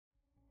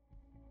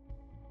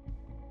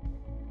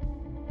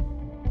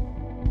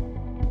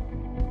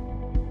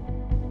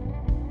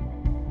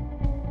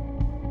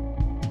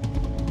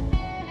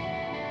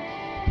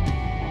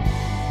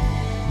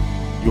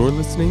You're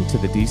listening to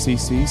the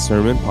DCC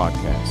Sermon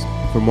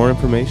Podcast. For more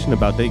information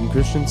about Dayton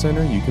Christian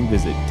Center, you can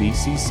visit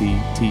dcctx.church.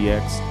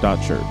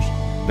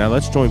 Now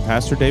let's join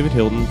Pastor David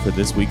Hilton for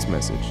this week's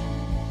message.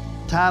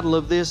 Title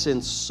of this,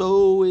 And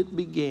So It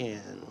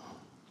Began.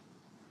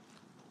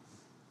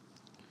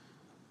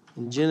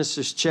 In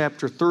Genesis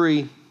chapter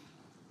 3,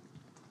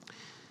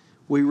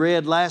 we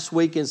read last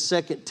week in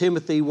 2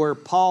 Timothy where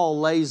Paul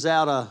lays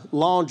out a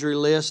laundry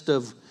list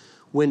of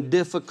when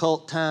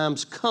difficult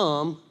times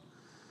come.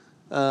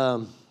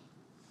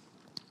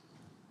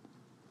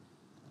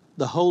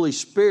 The Holy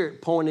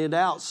Spirit pointed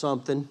out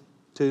something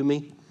to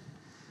me.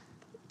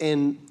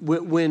 And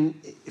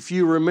if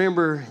you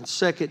remember in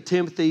 2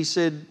 Timothy, he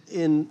said,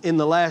 in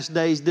the last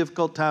days,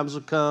 difficult times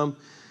will come.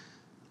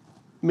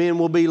 Men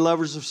will be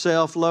lovers of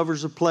self,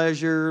 lovers of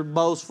pleasure,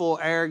 boastful,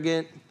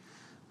 arrogant,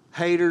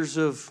 haters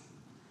of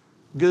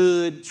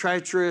good,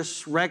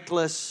 treacherous,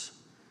 reckless,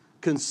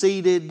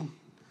 conceited,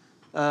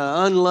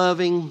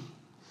 unloving,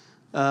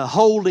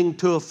 holding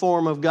to a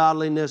form of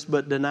godliness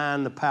but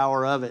denying the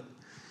power of it.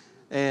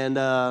 And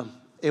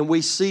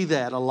we see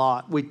that a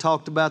lot. We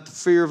talked about the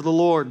fear of the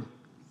Lord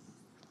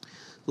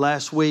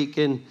last week,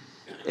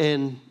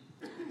 and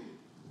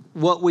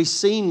what we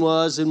seen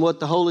was, and what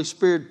the Holy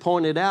Spirit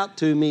pointed out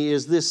to me,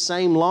 is this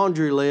same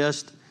laundry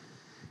list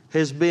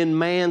has been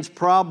man's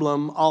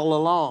problem all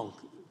along,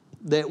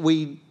 that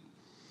we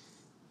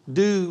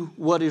do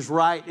what is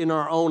right in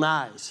our own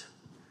eyes.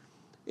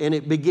 And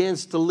it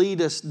begins to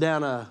lead us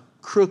down a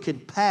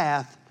crooked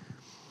path,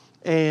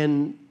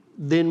 and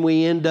then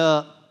we end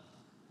up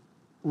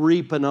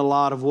reaping a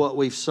lot of what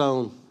we've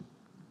sown.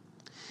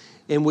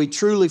 And we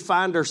truly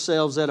find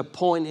ourselves at a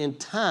point in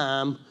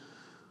time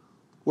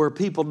where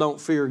people don't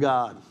fear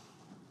God.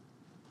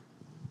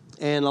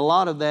 And a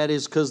lot of that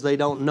is because they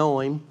don't know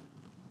Him.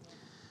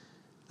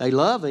 They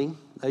love Him,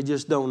 they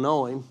just don't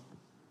know Him.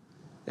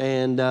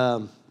 And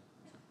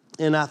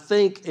I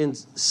think and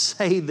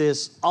say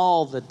this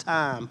all the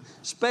time,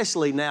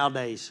 especially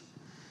nowadays.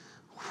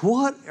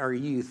 What are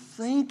you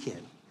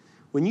thinking?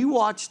 When you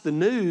watch the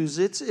news,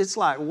 it's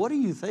like, what are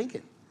you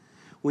thinking?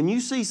 When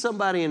you see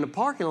somebody in the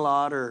parking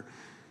lot, or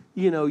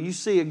you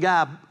see a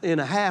guy in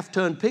a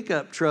half-ton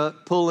pickup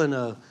truck pulling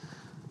a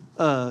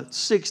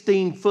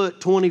 16-foot,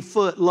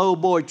 20-foot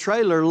lowboy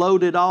trailer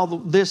loaded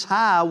this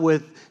high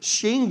with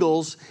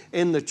shingles,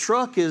 and the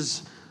truck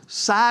is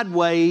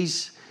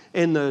sideways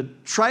and the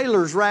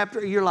trailer's wrapped,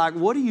 you're like,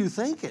 what are you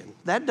thinking?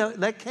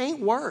 That can't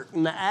work.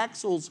 And the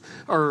axles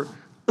are,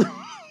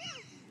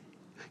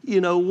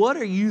 what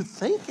are you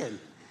thinking?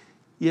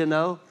 And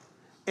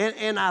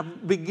I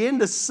begin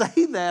to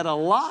say that a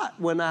lot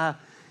when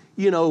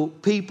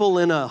people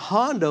in a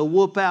Honda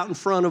whoop out in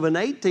front of an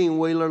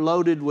 18-wheeler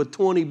loaded with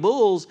 20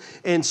 bulls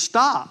and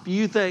stop.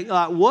 You think,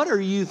 what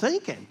are you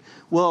thinking?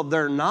 Well,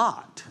 they're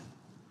not.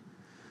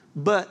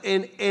 But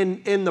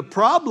and the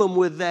problem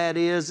with that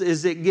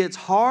is it gets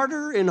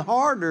harder and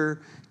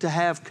harder to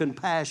have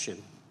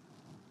compassion.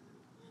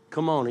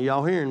 Come on, are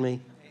y'all hearing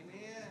me?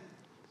 Amen.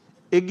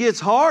 It gets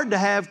hard to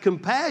have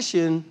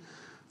compassion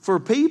for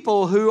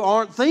people who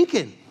aren't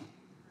thinking.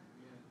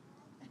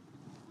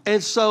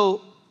 And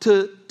so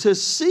to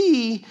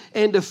see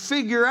and to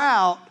figure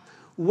out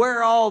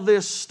where all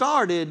this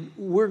started,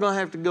 we're going to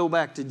have to go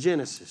back to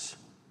Genesis.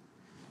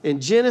 In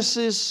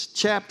Genesis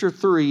chapter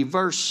 3,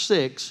 verse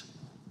 6,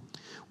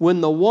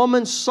 when the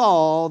woman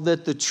saw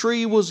that the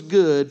tree was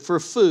good for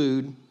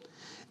food,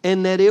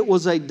 and that it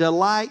was a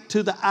delight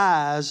to the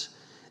eyes,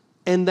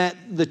 and that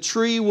the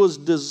tree was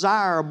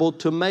desirable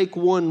to make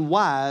one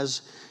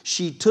wise,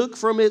 she took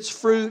from its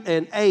fruit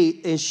and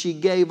ate, and she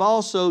gave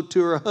also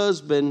to her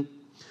husband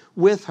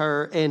with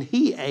her, and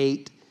he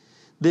ate.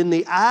 Then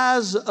the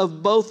eyes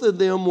of both of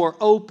them were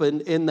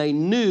opened, and they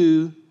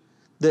knew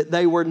that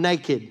they were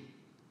naked.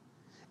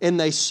 And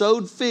they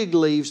sewed fig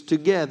leaves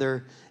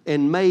together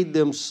and made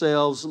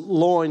themselves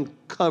loin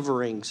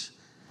coverings.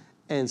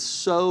 And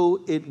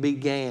so it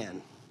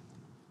began.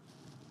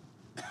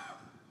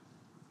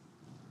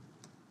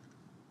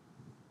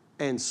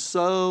 And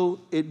so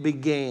it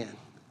began.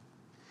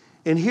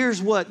 And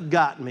here's what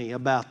got me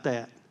about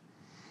that,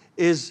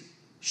 is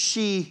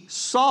she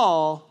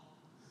saw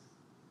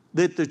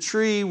that the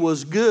tree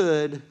was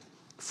good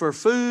for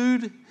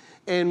food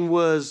and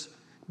was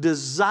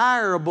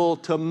desirable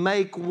to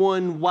make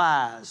one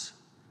wise.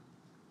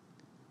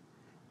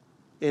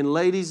 And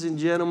ladies and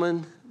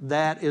gentlemen,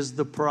 that is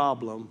the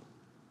problem.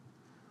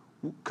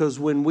 Because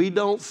when we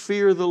don't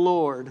fear the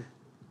Lord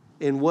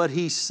and what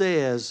He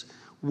says,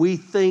 we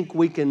think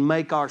we can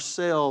make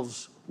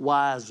ourselves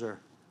wiser.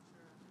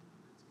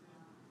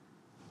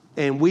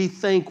 And we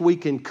think we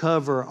can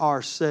cover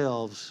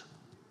ourselves.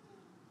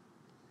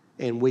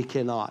 And we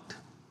cannot.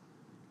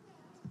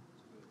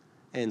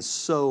 And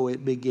so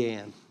it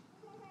began.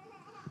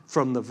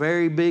 From the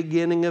very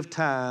beginning of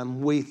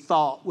time, we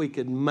thought we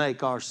could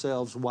make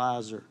ourselves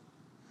wiser.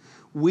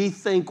 We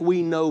think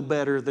we know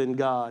better than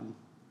God.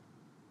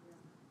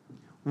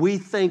 We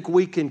think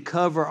we can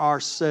cover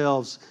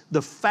ourselves.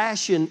 The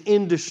fashion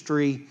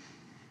industry,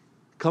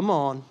 come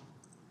on,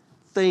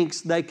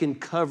 thinks they can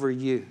cover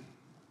you.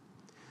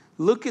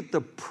 Look at the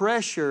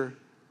pressure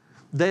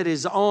that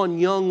is on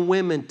young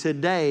women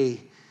today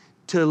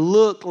to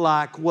look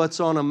like what's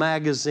on a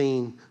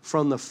magazine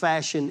from the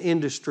fashion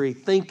industry,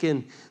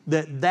 thinking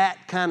that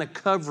that kind of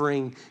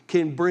covering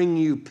can bring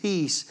you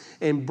peace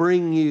and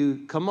bring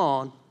you, come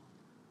on.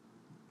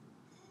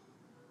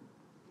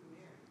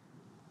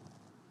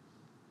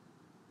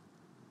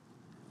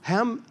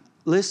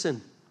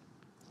 Listen,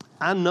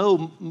 I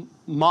know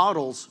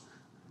models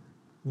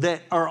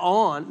that are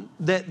on,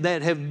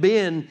 that have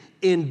been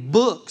in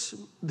books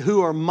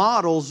who are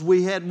models.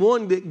 We had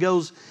one that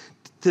goes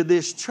to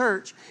this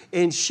church,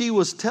 and she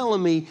was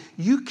telling me,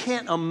 you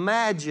can't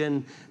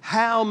imagine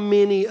how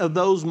many of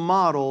those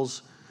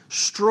models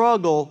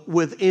struggle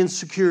with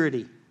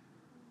insecurity.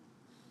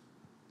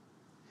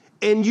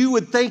 And you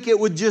would think it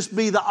would just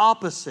be the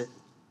opposite,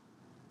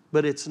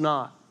 but it's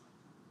not.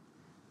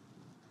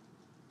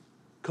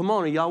 Come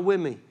on, are y'all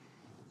with me?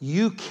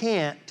 You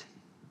can't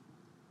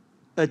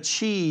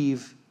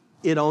achieve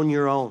it on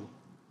your own,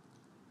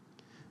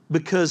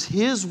 because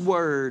His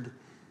Word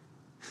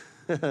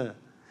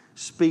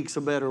speaks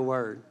a better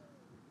word.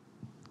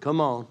 Come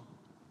on.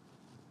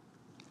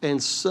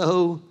 And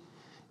so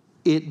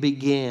it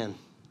began.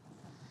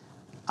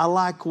 I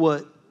like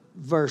what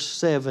verse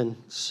 7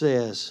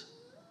 says.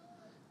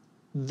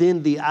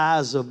 Then the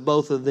eyes of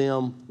both of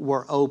them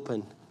were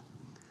opened.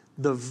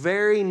 The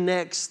very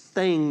next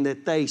thing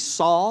that they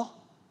saw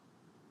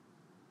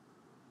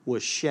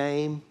was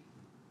shame,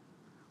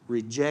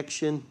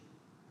 rejection.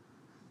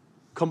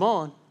 Come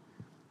on.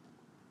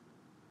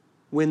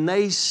 When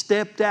they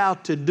stepped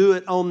out to do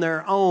it on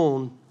their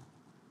own,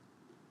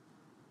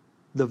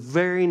 the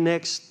very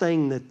next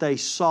thing that they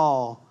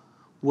saw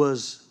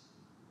was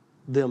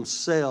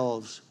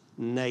themselves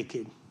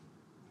naked.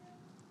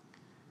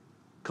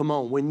 Come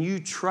on, when you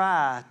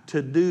try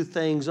to do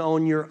things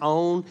on your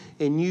own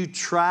and you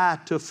try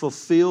to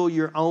fulfill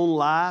your own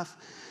life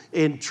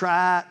and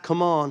try,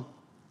 come on,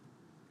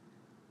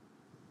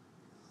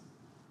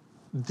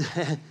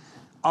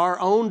 our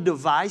own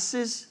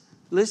devices.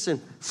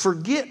 Listen,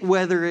 forget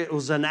whether it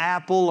was an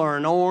apple or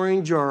an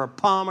orange or a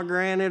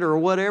pomegranate or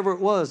whatever it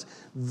was.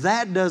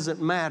 That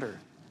doesn't matter.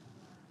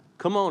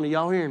 Come on, are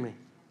y'all hearing me?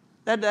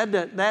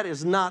 That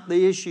is not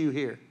the issue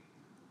here.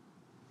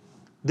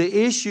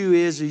 The issue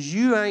is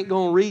you ain't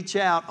going to reach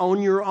out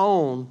on your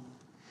own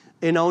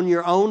and on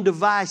your own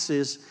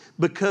devices,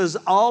 because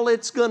all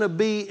it's going to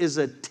be is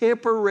a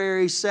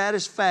temporary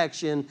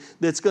satisfaction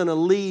that's going to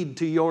lead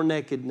to your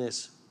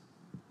nakedness.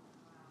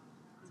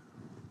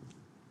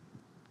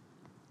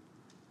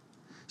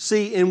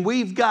 See, and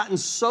we've gotten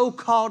so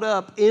caught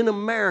up in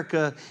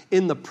America,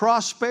 in the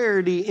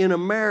prosperity in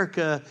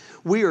America,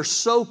 we are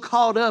so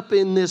caught up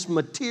in this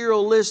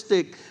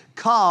materialistic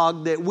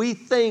cog that we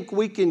think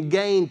we can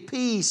gain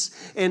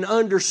peace and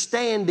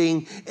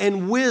understanding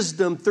and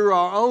wisdom through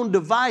our own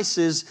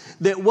devices,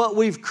 that what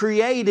we've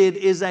created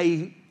is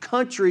a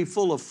country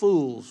full of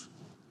fools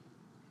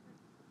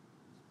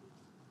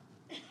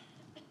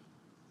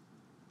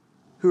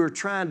who are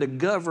trying to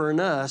govern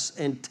us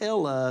and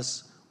tell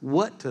us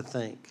what to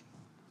think.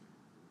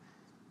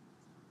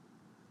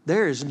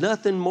 There is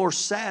nothing more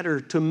sadder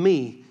to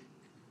me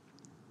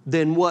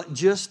than what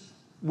just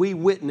we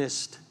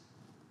witnessed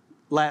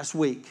last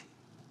week.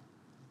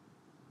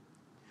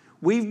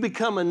 We've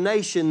become a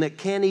nation that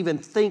can't even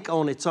think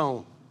on its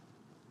own.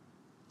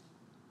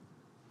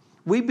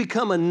 We've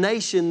become a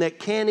nation that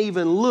can't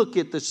even look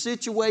at the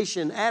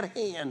situation at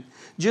hand.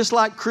 Just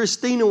like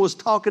Christina was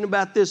talking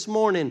about this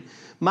morning,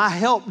 my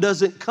help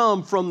doesn't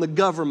come from the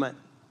government.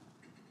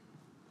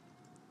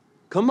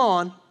 Come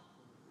on.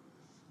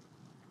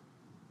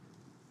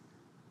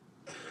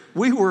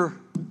 We were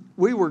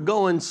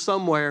going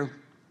somewhere,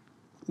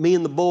 me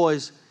and the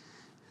boys,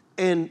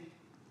 and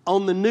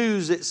on the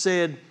news it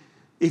said,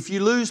 if you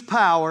lose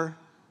power,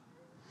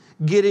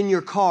 get in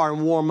your car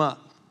and warm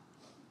up.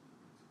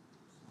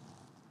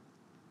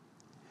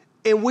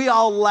 And we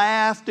all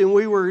laughed and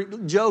we were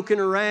joking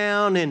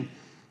around, and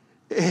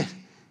the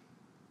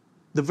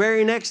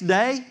very next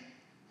day,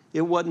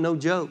 it wasn't no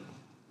joke.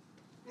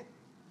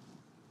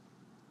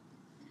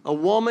 A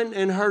woman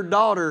and her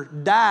daughter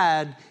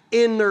died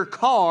in their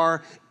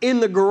car in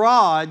the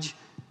garage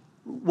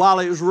while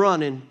it was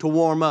running to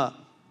warm up.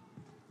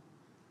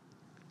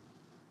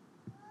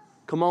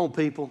 Come on,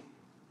 people.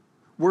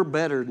 We're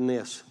better than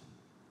this.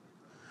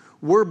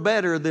 We're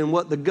better than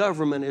what the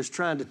government is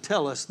trying to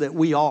tell us that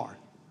we are.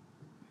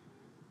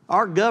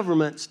 Our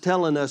government's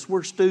telling us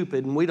we're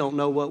stupid and we don't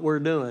know what we're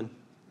doing.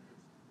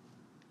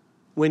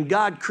 When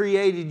God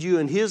created you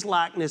in His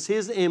likeness,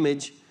 His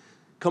image,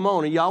 come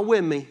on, are y'all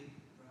with me?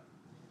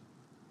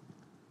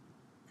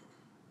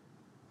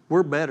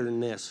 We're better than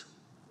this.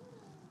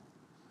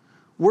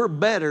 We're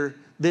better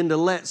than to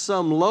let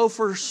some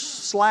loafer,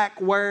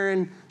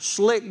 slack-wearing,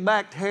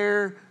 slick-backed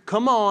hair,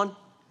 come on,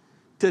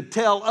 to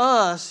tell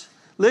us,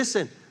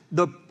 listen,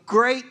 the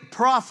great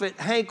prophet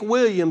Hank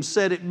Williams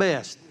said it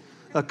best,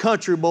 a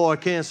country boy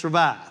can't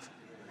survive.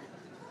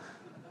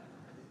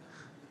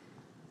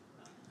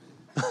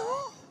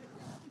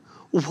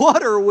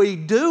 What are we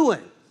doing?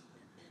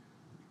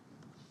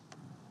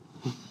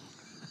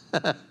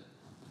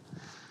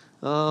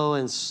 Oh,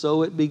 and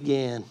so it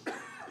began.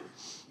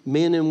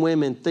 Men and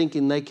women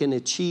thinking they can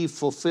achieve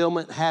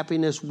fulfillment,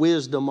 happiness,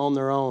 wisdom on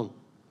their own.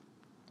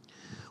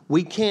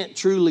 We can't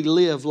truly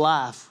live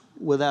life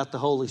without the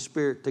Holy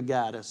Spirit to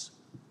guide us.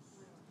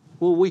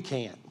 Well, we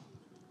can't.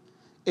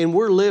 And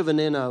we're living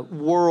in a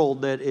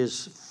world that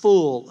is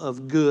full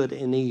of good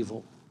and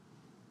evil.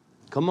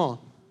 Come on.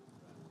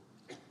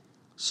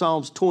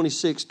 Psalms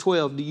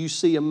 26:12. Do you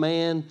see a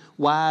man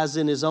wise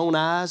in his own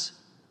eyes?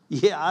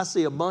 Yeah, I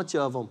see a bunch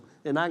of them.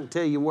 And I can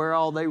tell you where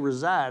all they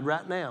reside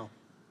right now.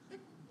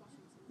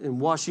 In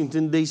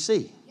Washington,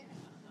 D.C.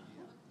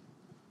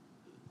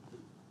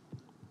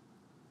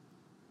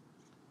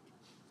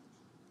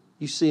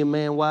 You see a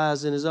man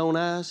wise in his own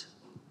eyes?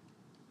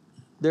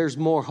 There's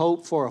more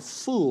hope for a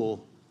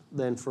fool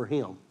than for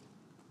him.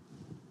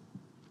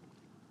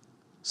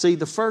 See,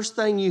 the first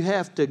thing you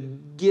have to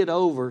get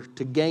over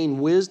to gain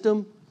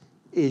wisdom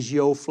is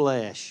your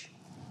flesh.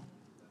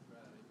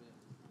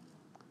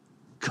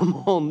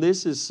 Come on,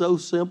 this is so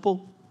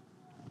simple.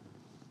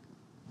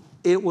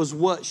 It was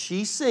what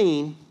she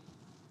seen.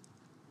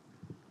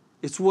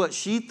 It's what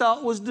she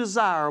thought was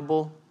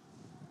desirable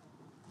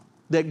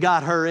that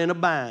got her in a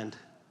bind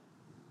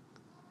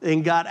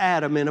and got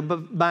Adam in a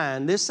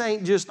bind. This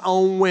ain't just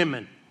on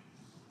women.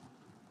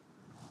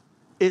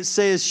 It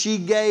says she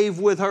gave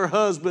with her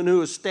husband who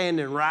was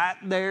standing right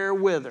there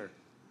with her.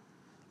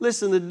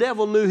 Listen, the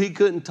devil knew he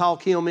couldn't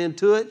talk him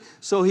into it,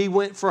 so he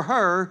went for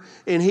her,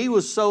 and he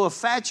was so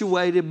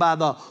infatuated by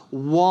the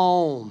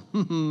womb.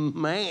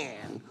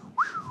 Man.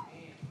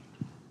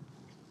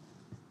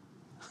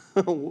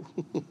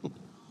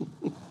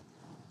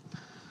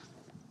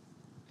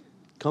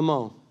 Come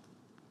on.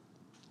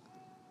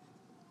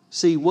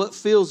 See, what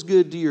feels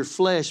good to your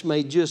flesh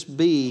may just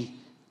be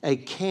a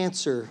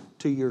cancer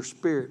to your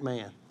spirit,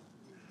 man.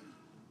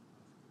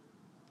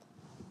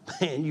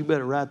 Man, you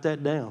better write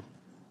that down.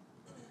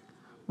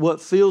 What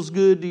feels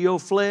good to your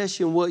flesh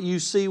and what you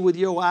see with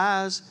your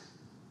eyes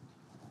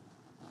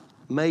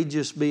may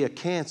just be a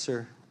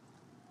cancer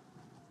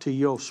to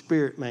your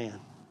spirit, man.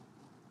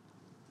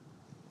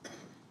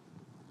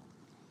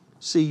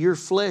 See, your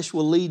flesh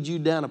will lead you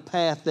down a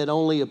path that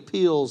only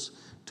appeals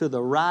to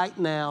the right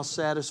now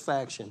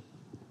satisfaction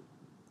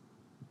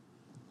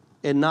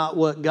and not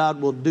what God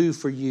will do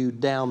for you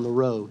down the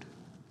road,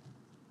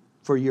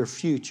 for your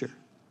future.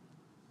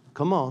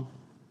 Come on.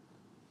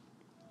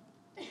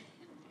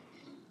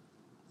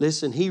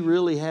 Listen, He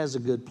really has a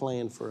good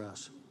plan for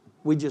us.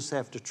 We just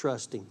have to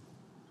trust Him.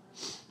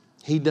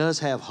 He does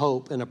have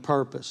hope and a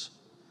purpose.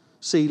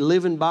 See,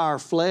 living by our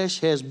flesh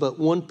has but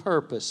one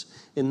purpose,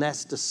 and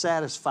that's to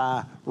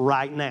satisfy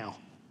right now.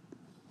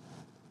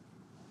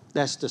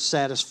 That's to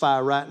satisfy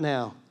right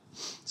now.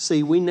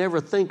 See, we never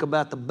think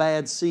about the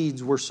bad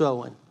seeds we're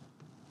sowing.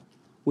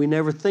 We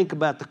never think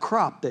about the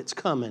crop that's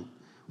coming.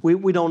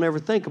 We don't ever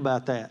think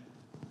about that.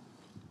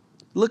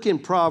 Look in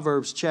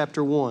Proverbs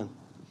chapter 1.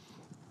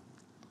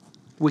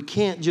 We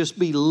can't just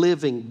be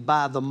living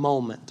by the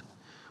moment.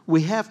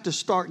 We have to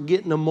start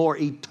getting a more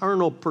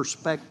eternal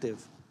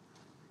perspective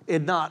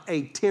and not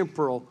a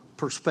temporal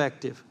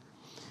perspective.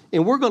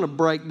 And we're going to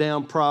break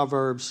down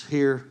Proverbs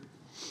here.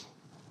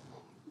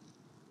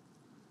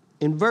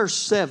 In verse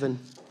 7,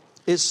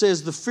 it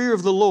says, "The fear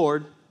of the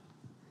Lord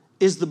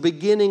is the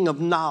beginning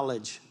of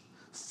knowledge.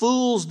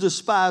 Fools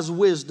despise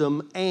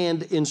wisdom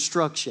and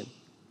instruction."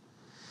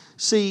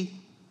 See,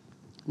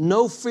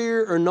 no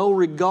fear or no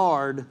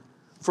regard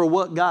for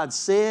what God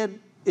said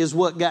is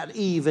what got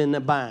Eve in the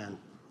bind.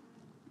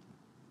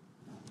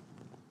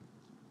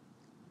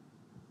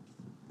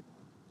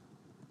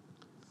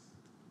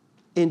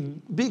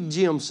 And Big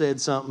Jim said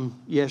something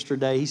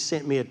yesterday. He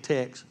sent me a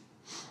text.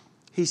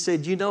 He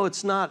said, you know,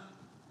 it's not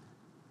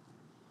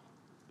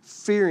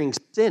fearing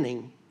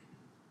sinning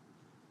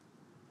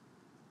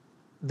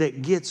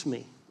that gets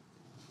me.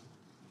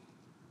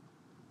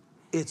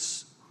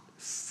 It's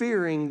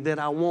fearing that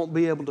I won't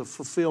be able to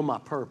fulfill my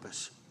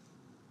purpose.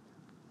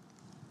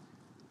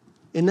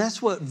 And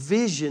that's what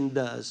vision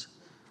does.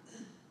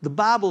 The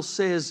Bible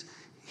says,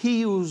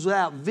 he who's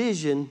without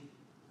vision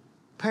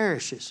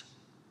perishes.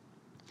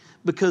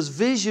 Because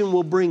vision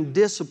will bring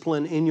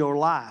discipline in your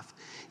life.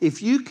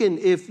 If you can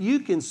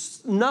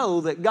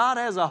know that God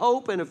has a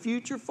hope and a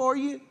future for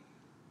you,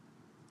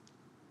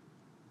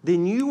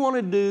 then you want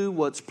to do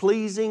what's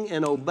pleasing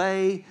and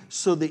obey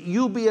so that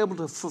you'll be able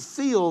to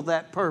fulfill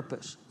that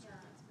purpose.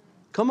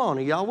 Come on,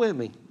 are y'all with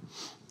me?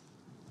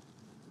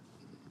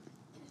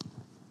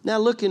 Now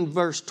look in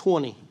verse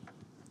 20.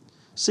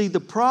 See,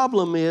 the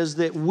problem is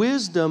that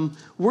wisdom,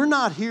 we're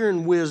not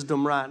hearing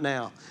wisdom right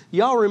now.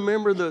 Y'all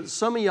remember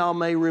some of y'all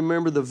may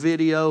remember the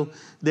video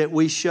that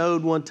we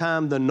showed one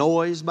time, The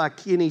Noise by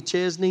Kenny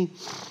Chesney.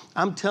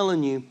 I'm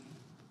telling you,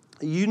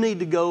 you need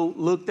to go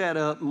look that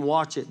up and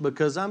watch it,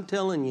 because I'm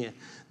telling you,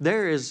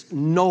 there is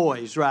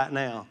noise right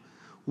now.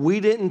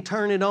 We didn't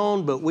turn it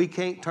on, but we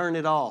can't turn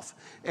it off.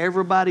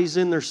 Everybody's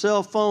in their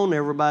cell phone.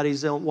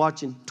 Everybody's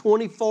watching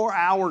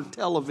 24-hour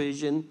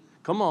television.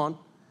 Come on.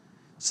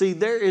 See,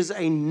 there is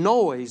a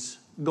noise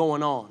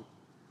going on.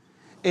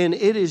 And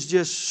it is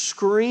just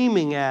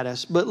screaming at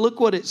us. But look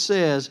what it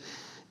says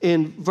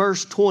in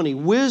verse 20.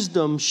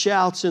 Wisdom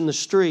shouts in the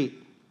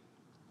street.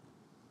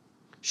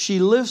 She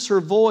lifts her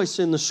voice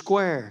in the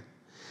square.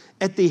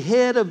 At the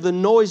head of the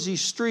noisy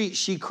street,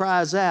 she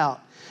cries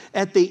out.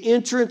 At the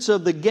entrance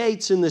of the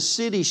gates in the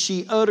city,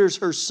 she utters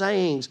her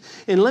sayings.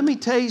 And let me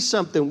tell you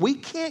something. We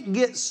can't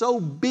get so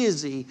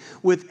busy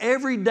with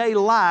everyday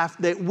life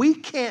that we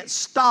can't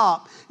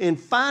stop and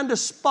find a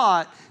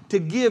spot to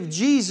give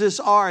Jesus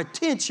our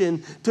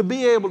attention to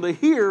be able to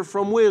hear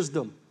from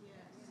wisdom.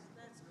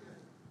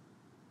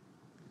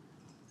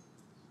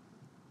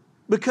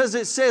 Because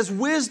it says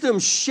wisdom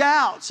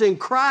shouts and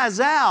cries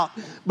out.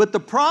 But the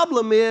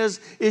problem is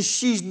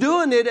she's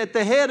doing it at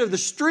the head of the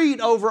street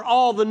over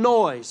all the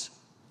noise.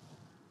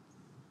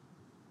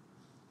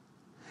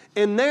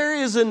 And there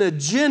is an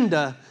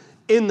agenda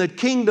in the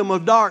kingdom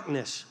of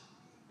darkness.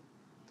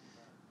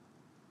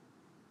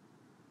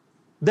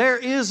 There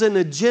is an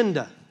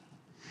agenda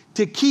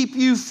to keep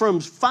you from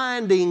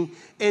finding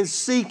and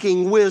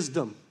seeking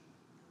wisdom.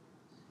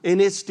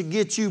 And it's to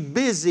get you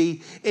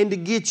busy and to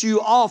get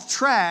you off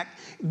track,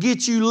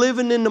 get you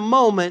living in the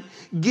moment,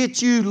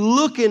 get you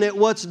looking at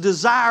what's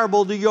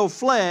desirable to your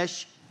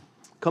flesh.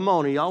 Come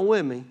on, are y'all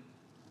with me?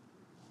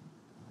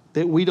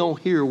 That we don't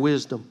hear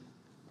wisdom.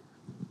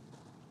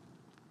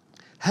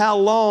 How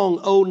long,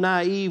 O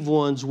naive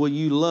ones, will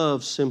you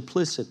love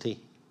simplicity?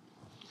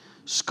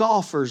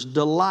 Scoffers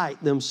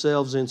delight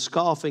themselves in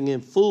scoffing,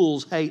 and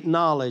fools hate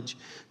knowledge.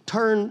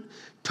 Turn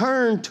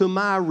to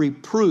my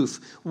reproof.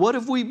 What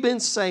have we been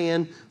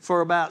saying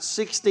for about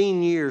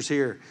 16 years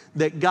here?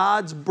 That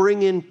God's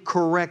bringing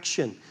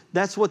correction.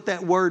 That's what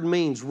that word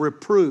means,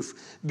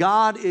 reproof.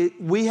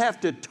 We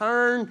have to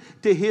turn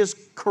to His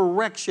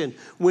correction.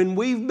 When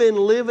we've been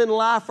living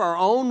life our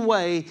own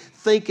way,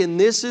 thinking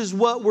this is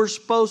what we're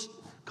supposed to,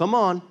 come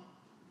on.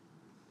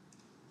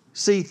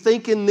 See,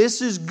 thinking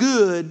this is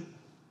good.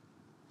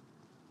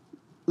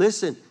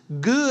 Listen,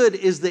 good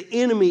is the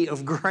enemy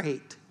of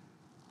great.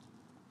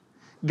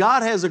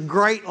 God has a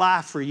great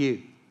life for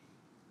you.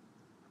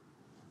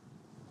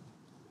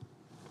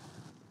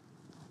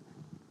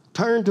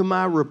 Turn to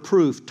my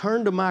reproof.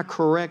 Turn to my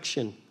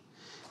correction.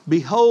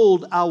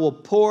 Behold, I will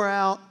pour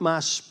out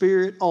my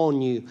Spirit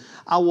on you.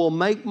 I will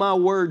make my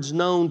words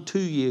known to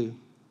you.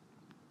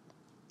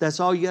 That's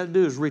all you got to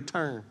do is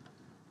return.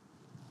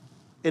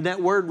 And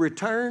that word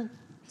return,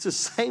 it's the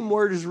same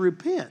word as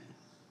repent.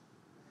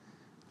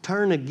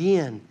 Turn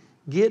again.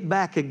 Get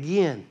back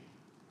again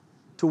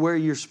to where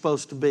you're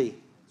supposed to be.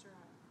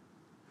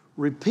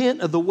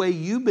 Repent of the way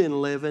you've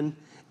been living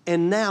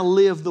and now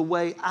live the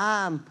way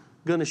I'm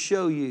going to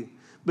show you.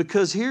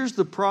 Because here's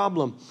the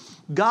problem.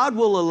 God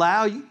will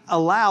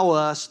allow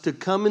us to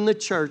come in the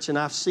church, and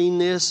I've seen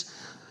this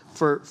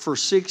for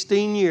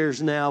 16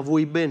 years now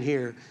we've been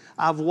here.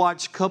 I've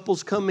watched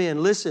couples come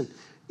in. Listen,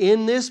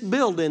 in this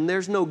building,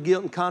 there's no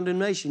guilt and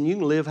condemnation. You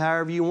can live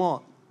however you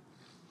want.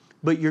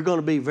 But you're going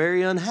to be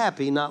very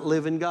unhappy not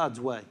living God's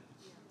way.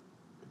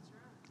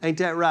 Ain't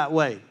that right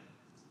way?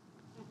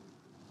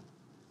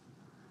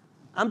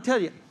 I'm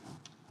telling you,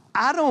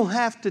 I don't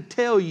have to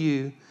tell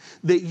you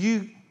that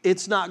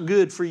it's not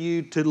good for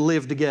you to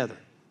live together.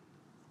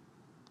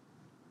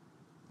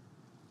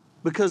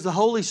 Because the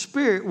Holy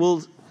Spirit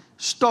will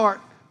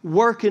start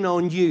working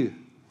on you.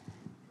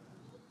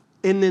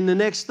 And then the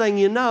next thing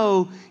you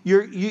know,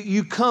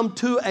 you come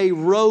to a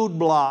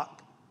roadblock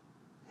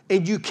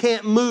and you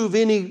can't move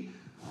any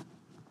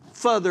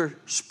further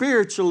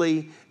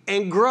spiritually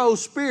and grow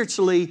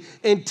spiritually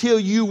until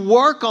you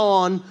work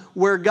on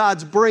where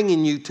God's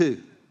bringing you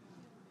to.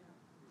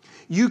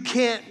 You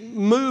can't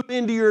move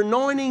into your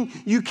anointing.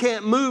 You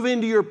can't move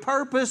into your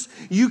purpose.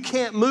 You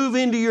can't move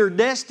into your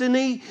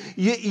destiny.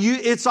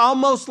 It's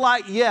almost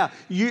like,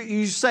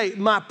 you say,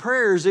 my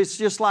prayers, it's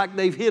just like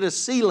they've hit a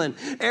ceiling.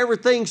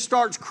 Everything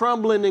starts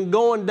crumbling and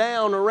going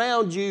down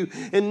around you.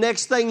 And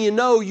next thing you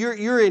know,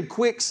 you're in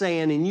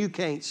quicksand and you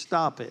can't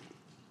stop it.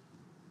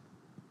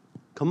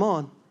 Come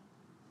on.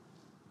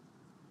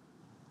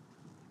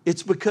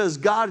 It's because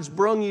God has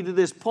brought you to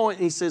this point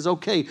and He says,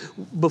 okay,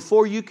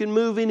 before you can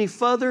move any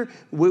further,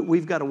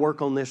 we've got to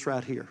work on this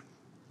right here.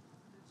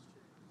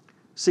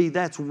 See,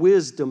 that's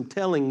wisdom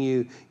telling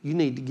you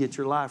need to get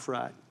your life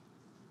right.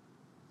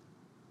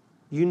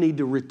 You need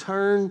to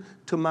return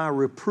to my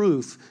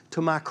reproof,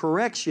 to my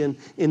correction,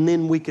 and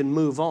then we can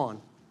move on.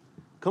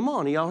 Come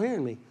on, are y'all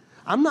hearing me?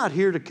 I'm not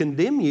here to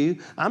condemn you.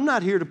 I'm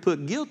not here to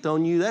put guilt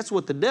on you. That's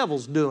what the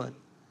devil's doing.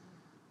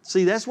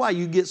 See, that's why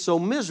you get so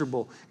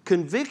miserable.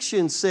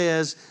 Conviction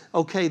says,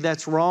 okay,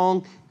 that's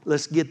wrong.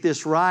 Let's get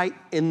this right,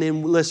 and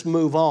then let's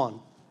move on.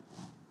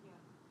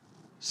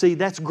 See,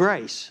 that's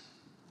grace.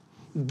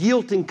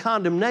 Guilt and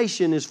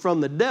condemnation is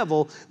from the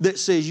devil that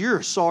says, you're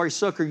a sorry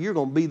sucker. You're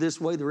going to be this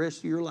way the rest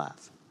of your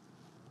life.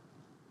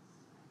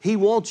 He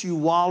wants you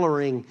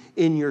wallowing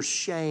in your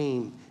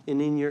shame and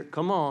in your,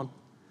 come on.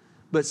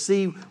 But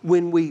see,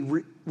 when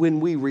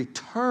we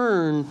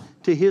return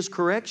to His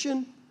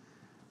correction,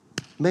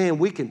 man,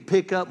 we can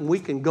pick up and we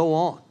can go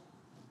on.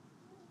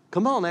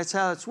 Come on, that's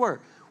how it's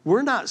worked.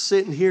 We're not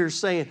sitting here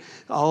saying,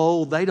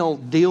 oh, they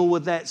don't deal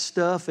with that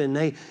stuff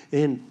no,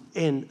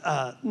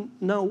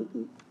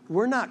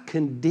 we're not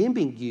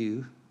condemning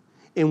you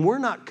and we're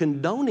not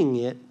condoning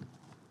it.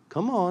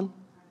 Come on.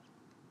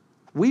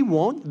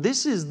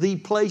 This is the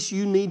place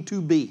you need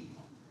to be.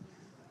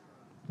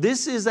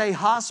 This is a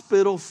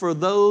hospital for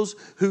those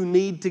who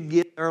need to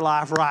get their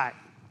life right.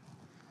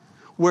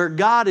 Where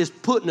God is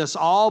putting us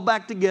all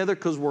back together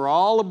because we're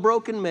all a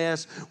broken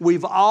mess.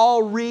 We've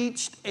all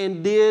reached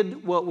and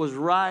did what was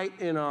right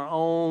in our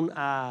own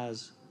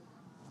eyes.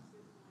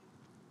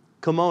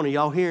 Come on, are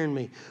y'all hearing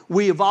me?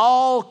 We have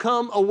all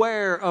come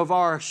aware of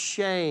our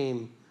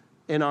shame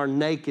and our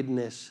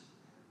nakedness.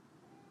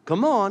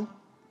 Come on.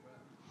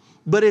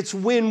 But it's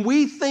when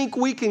we think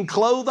we can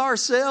clothe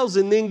ourselves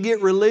and then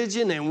get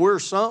religion and we're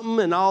something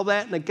and all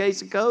that in a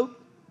case of Coke,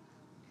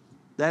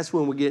 that's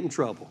when we get in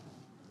trouble.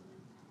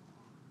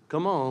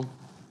 Come on.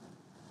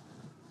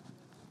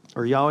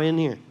 Are y'all in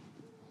here?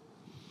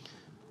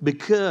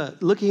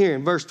 Because, look here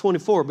in verse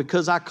 24.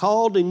 Because I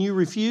called and you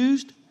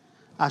refused,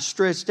 I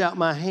stretched out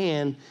my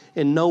hand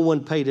and no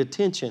one paid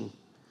attention.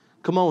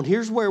 Come on,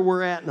 here's where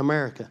we're at in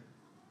America.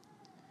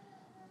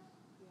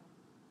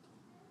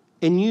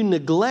 And you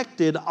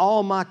neglected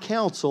all my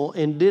counsel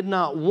and did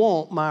not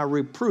want my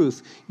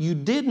reproof. You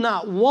did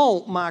not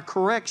want my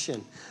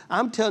correction.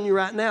 I'm telling you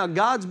right now,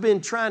 God's been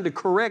trying to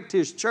correct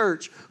His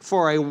church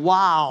for a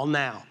while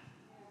now.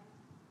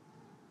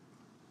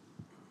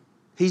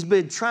 He's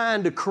been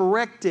trying to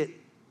correct it.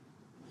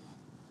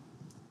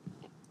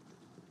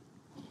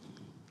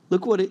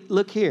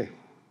 Look here.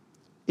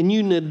 And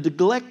you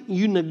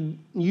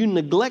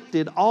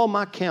neglected all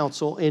my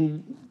counsel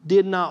and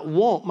did not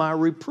want my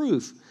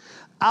reproof.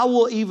 I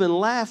will even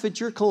laugh at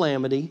your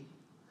calamity.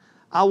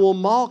 I will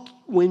mock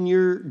when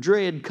your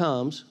dread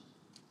comes.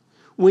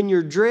 When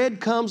your dread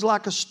comes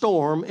like a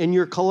storm and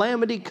your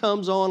calamity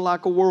comes on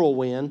like a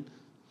whirlwind,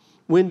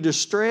 when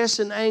distress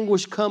and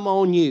anguish come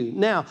on you.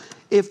 Now,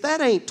 if that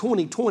ain't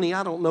 2020,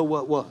 I don't know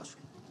what was.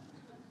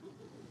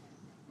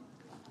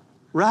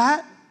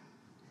 Right?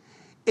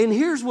 And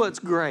here's what's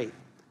great.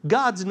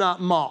 God's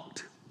not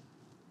mocked.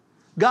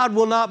 God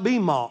will not be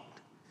mocked.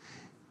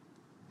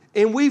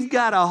 And we've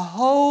got a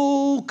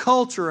whole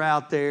culture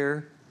out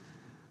there,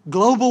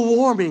 global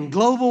warming,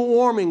 global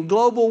warming,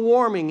 global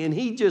warming, and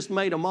He just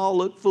made them all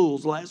look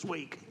fools last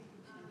week.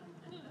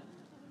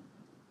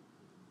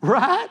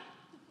 Right?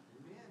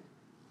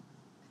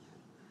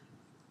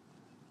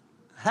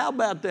 How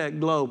about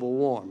that global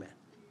warming?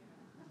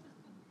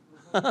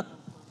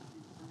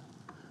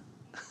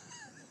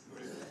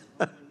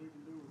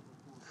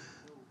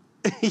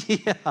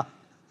 Yeah.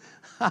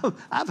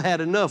 I've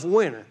had enough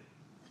winter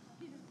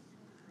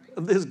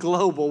of this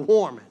global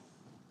warming.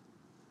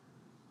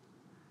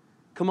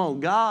 Come on,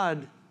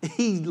 God,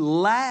 He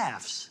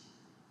laughs.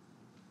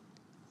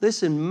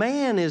 Listen,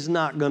 man is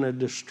not going to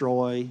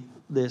destroy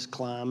this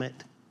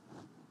climate.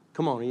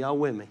 Come on, are y'all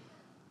with me?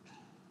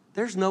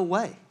 There's no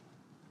way.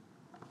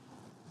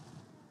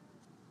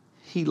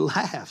 He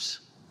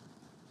laughs.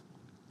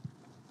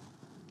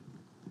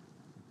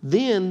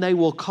 Then they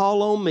will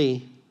call on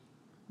me,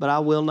 but I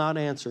will not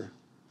answer.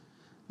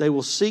 They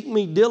will seek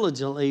me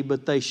diligently,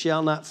 but they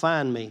shall not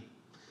find me,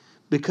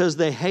 because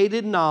they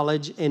hated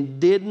knowledge and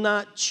did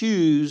not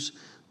choose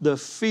the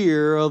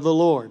fear of the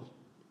Lord.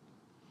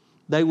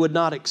 They would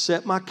not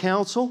accept my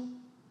counsel.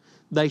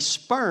 They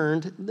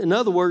spurned, in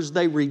other words,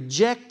 they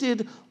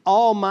rejected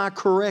all my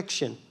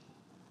correction.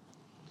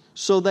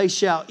 So they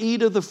shall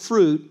eat of the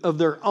fruit of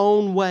their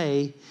own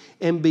way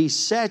and be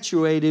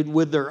saturated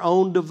with their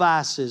own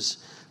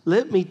devices.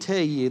 Let me tell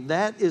you,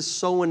 that is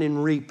sowing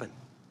and reaping.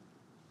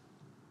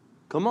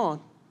 Come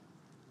on.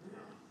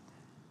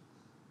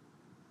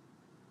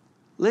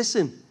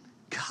 Listen,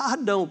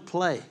 God don't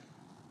play.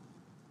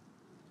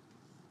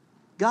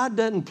 God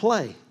doesn't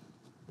play.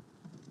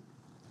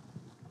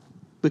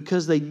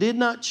 Because they did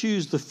not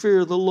choose the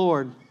fear of the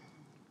Lord.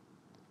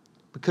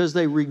 Because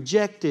they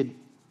rejected.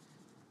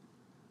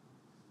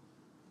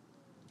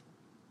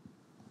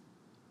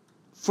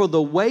 For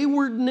the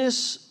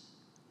waywardness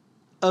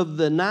of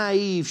the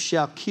naive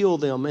shall kill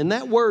them. And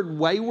that word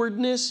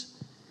waywardness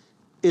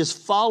is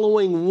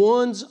following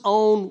one's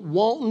own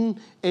wanton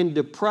and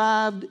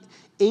deprived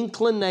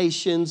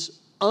inclinations,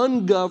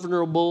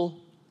 ungovernable,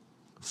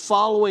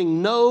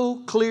 following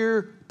no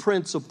clear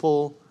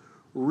principle,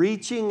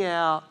 reaching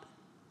out,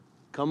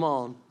 come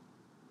on,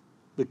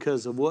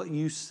 because of what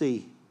you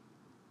see.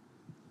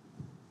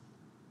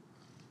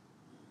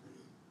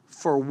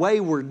 For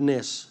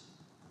waywardness,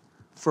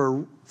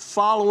 for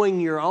following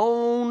your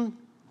own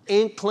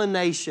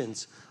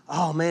inclinations.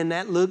 Oh man,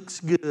 that looks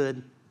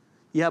good.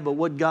 Yeah, but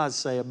what'd God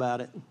say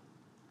about it?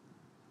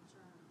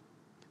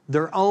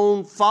 Their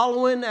own,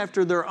 following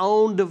after their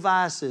own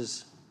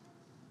devices.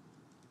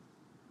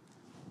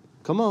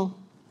 Come on.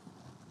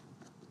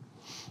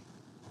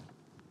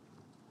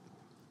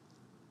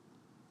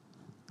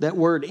 That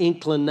word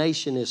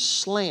inclination is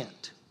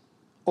slant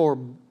or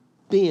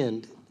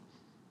bend.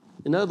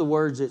 In other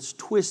words, it's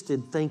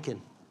twisted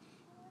thinking.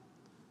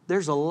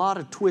 there's a lot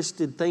of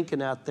twisted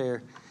thinking out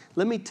there.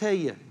 Let me tell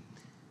you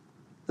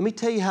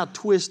how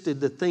twisted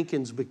the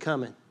thinking's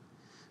becoming.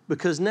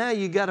 Because now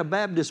you got a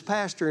Baptist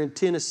pastor in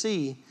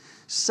Tennessee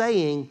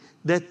saying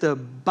that the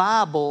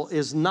Bible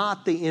is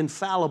not the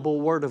infallible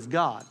Word of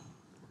God.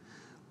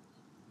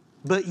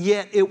 But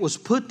yet it was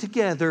put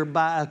together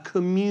by a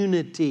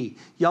community.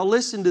 Y'all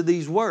listen to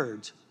these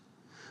words.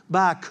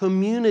 By a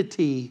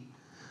community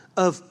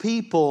of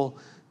people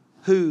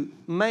who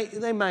may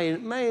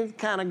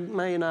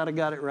not have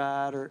got it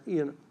right, or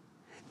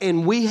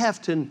and we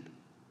have to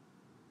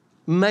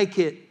make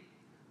it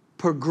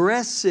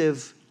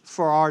progressive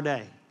for our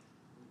day.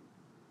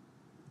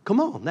 Come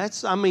on,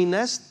 that's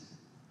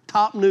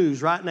top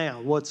news right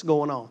now, what's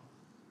going on.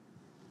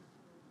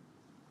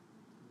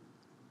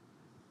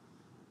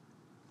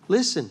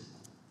 Listen,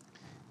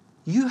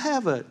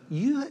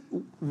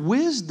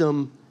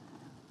 wisdom.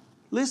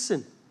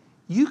 Listen,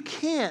 you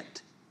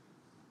can't,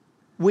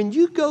 when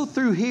you go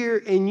through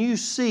here and you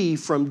see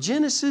from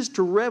Genesis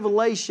to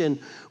Revelation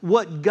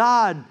what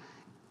God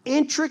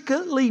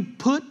intricately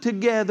put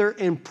together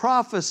and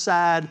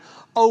prophesied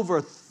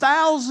over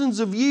thousands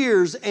of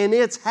years, and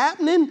it's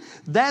happening,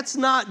 that's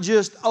not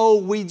just,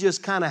 we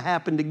just kind of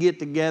happened to get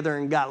together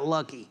and got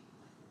lucky.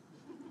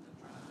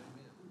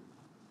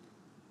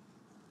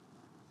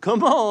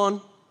 Come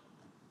on.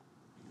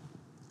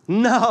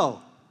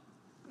 No.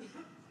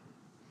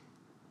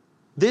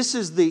 This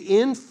is the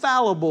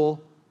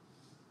infallible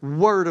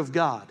Word of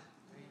God.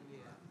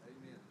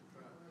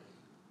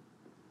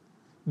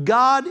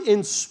 God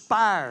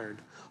inspired,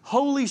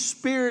 Holy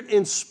Spirit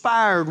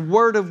inspired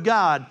Word of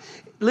God.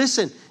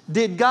 Listen,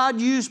 did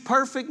God use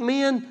perfect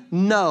men?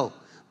 No.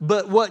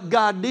 But what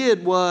God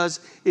did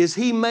is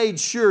He made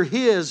sure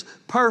His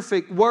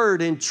perfect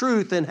Word and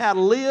truth and how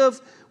to live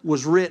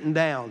was written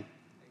down.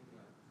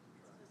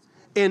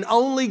 And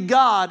only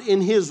God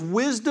in His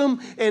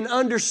wisdom and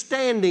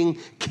understanding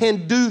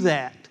can do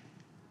that.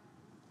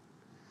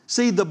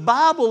 See, the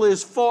Bible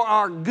is for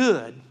our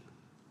good.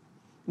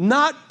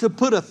 Not to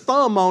put a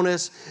thumb on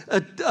us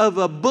of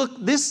a book.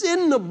 This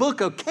isn't the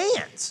book of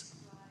can'ts.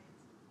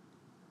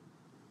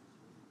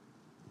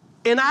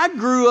 And I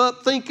grew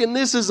up thinking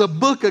this is a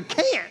book of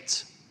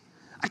can'ts.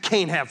 I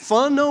can't have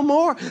fun no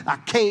more. I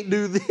can't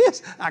do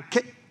this. I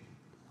can't.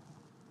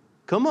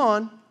 Come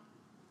on.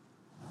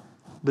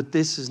 But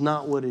this is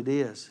not what it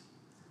is.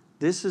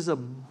 This is a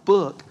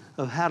book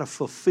of how to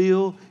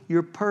fulfill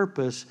your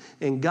purpose,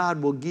 and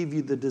God will give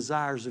you the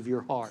desires of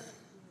your heart.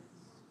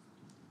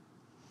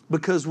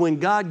 Because when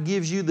God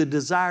gives you the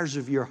desires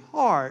of your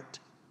heart,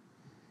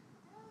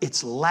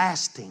 it's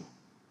lasting.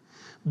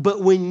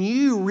 But when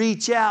you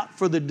reach out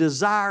for the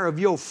desire of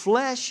your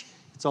flesh,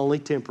 it's only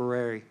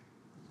temporary.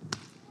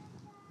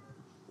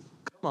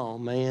 Come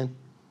on, man.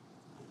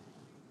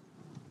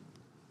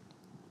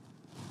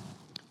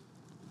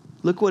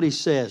 Look what he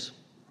says.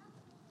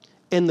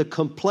 And the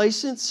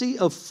complacency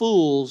of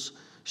fools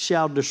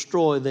shall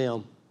destroy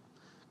them.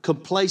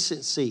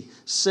 Complacency,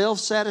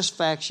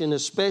 self-satisfaction,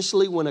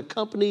 especially when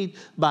accompanied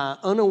by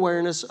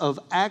unawareness of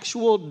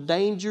actual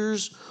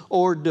dangers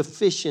or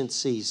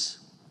deficiencies.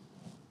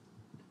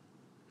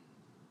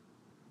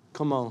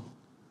 Come on.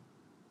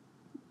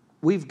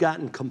 We've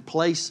gotten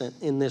complacent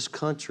in this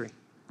country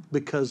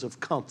because of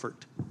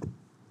comfort.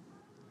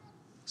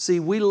 See,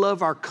 we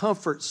love our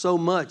comfort so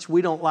much,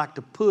 we don't like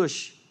to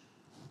push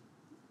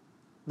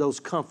those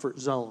comfort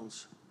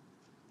zones.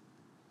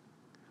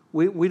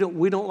 We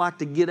don't like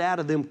to get out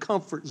of them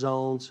comfort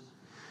zones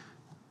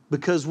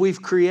because we've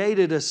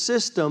created a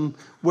system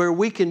where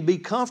we can be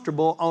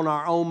comfortable on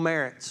our own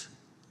merits.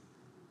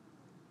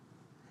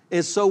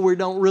 And so we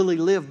don't really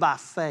live by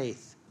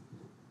faith.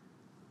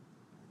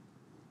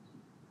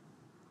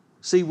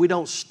 See, we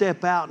don't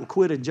step out and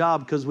quit a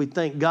job because we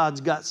think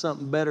God's got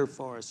something better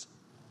for us.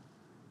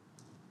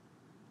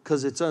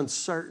 Because it's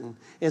uncertain.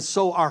 And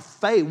so our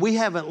faith, we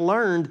haven't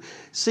learned.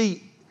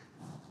 See,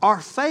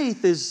 our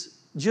faith is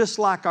just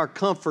like our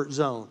comfort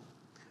zone.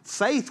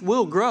 Faith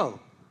will grow.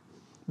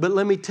 But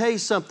let me tell you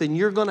something.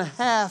 You're going to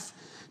have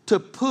to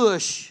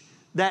push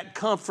that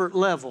comfort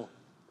level.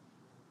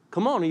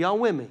 Come on, are y'all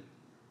with me?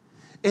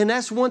 And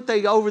that's one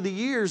thing over the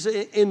years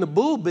in the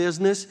bull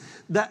business.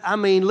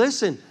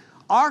 Listen,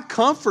 our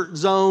comfort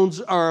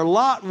zones are a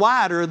lot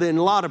wider than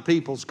a lot of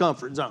people's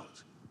comfort zones.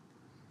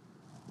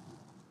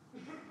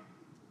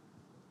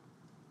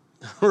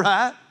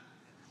 Right?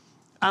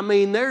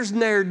 There's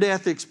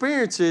near-death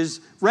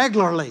experiences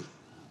regularly.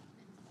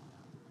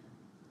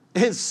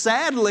 And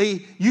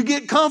sadly, you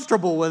get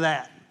comfortable with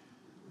that.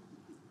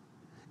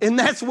 And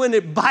that's when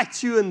it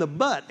bites you in the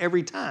butt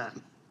every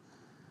time.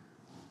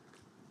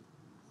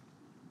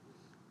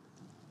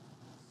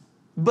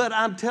 But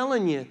I'm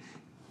telling you,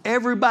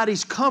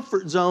 everybody's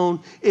comfort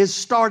zone is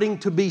starting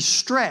to be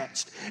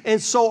stretched.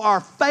 And so our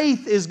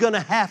faith is going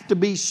to have to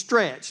be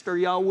stretched. Are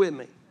y'all with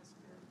me?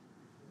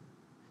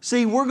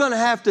 See, we're going to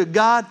have to,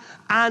 God,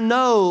 I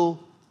know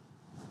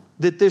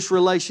that this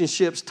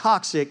relationship's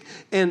toxic,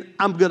 and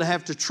I'm going to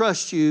have to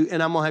trust you,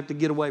 and I'm going to have to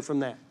get away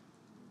from that.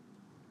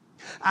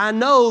 I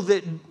know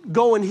that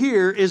going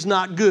here is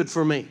not good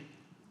for me.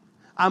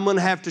 I'm going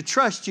to have to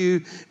trust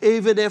you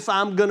even if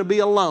I'm going to be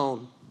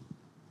alone.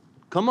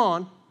 Come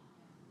on.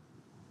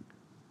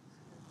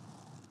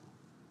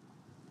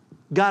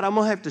 God, I'm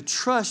going to have to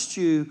trust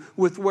you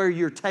with where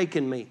you're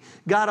taking me.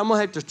 God, I'm going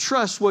to have to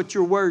trust what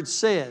your word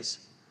says.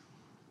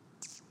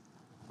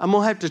 I'm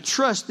going to have to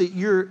trust that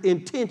your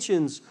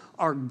intentions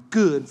are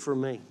good for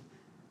me.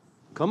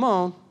 Come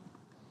on.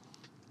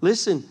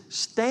 Listen,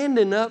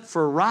 standing up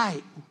for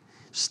right,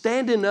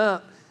 standing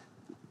up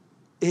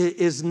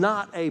is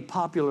not a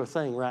popular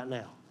thing right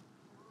now.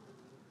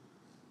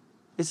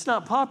 It's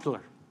not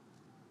popular.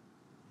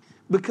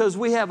 Because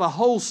we have a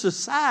whole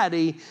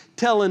society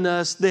telling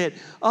us that,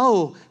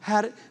 oh,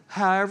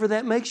 however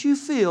that makes you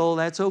feel,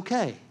 that's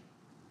okay.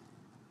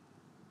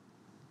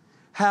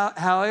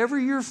 However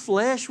your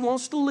flesh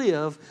wants to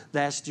live,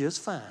 that's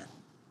just fine.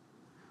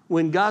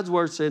 When God's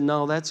word said,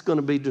 no, that's going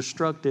to be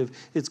destructive.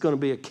 It's going to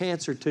be a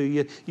cancer to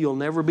you. You'll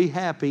never be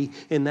happy,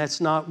 and that's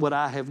not what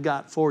I have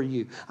got for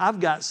you. I've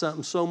got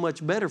something so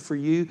much better for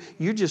you.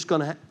 You're just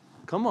going to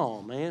come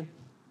on, man.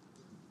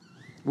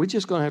 We're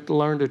just going to have to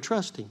learn to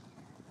trust Him.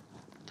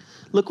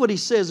 Look what He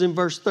says in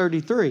verse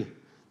 33.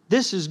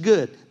 This is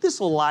good. This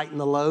will lighten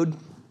the load.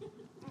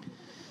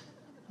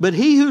 But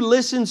he who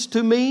listens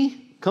to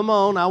me, come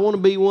on, I want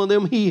to be one of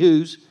them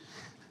he-who's.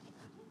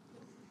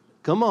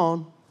 Come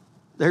on.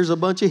 There's a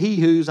bunch of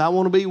he-who's. I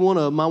want to be one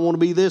of them. I want to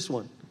be this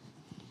one.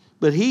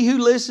 But he who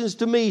listens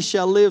to me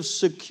shall live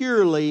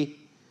securely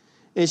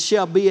and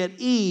shall be at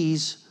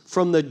ease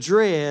from the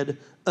dread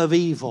of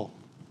evil.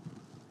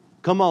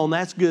 Come on,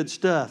 that's good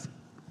stuff.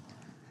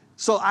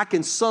 So I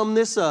can sum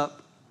this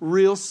up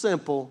real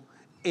simple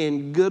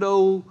in good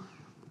old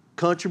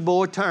country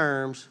boy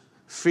terms.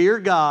 Fear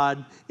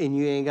God and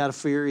you ain't got to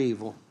fear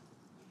evil.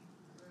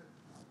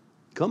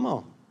 Come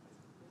on.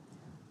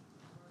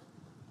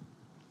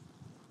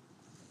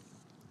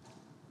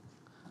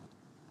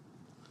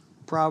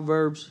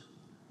 Proverbs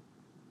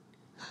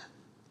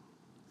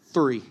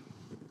 3.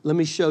 Let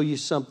me show you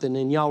something,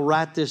 and y'all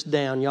write this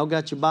down. Y'all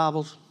got your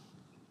Bibles?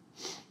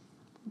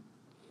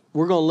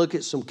 We're going to look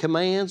at some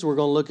commands. We're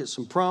going to look at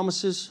some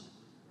promises.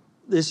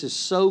 This is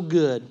so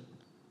good.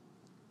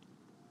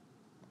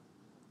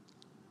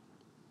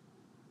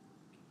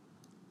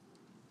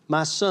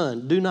 My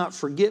son, do not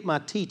forget my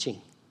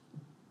teaching.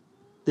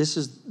 This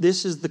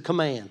is the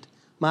command.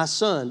 My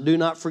son, do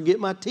not forget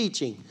my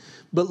teaching,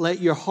 but let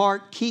your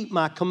heart keep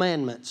my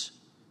commandments.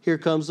 Here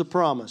comes the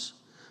promise.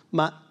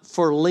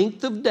 For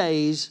length of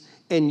days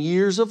and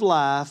years of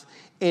life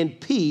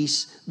and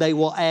peace they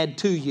will add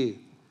to you.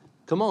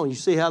 Come on, you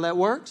see how that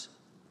works?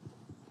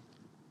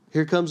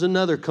 Here comes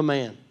another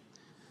command.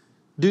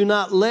 Do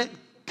not let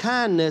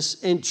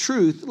kindness and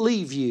truth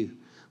leave you.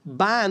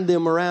 Bind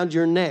them around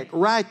your neck.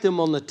 Write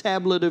them on the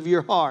tablet of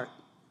your heart.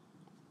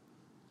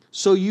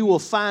 So you will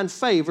find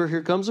favor.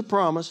 Here comes a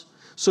promise.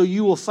 So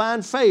you will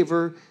find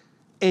favor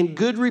and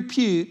good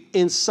repute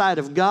in sight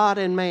of God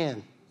and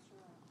man.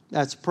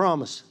 That's a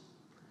promise.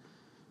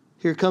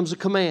 Here comes a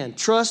command.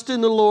 Trust in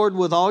the Lord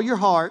with all your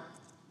heart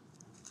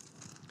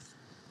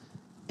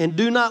and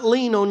do not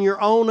lean on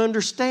your own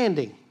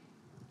understanding.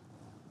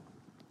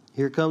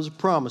 Here comes a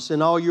promise.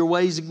 In all your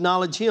ways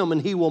acknowledge Him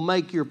and He will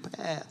make your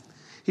path.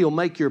 He'll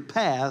make your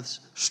paths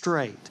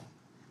straight.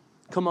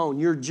 Come on,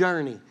 your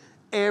journey.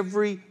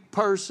 Every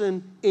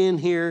person in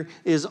here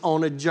is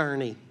on a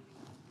journey.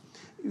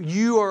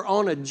 You are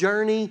on a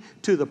journey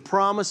to the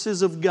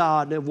promises of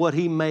God and what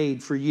He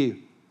made for you.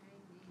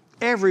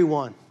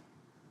 Everyone.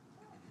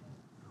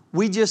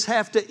 We just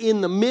have to,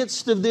 in the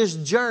midst of this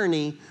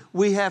journey,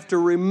 we have to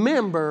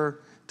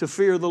remember to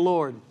fear the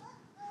Lord,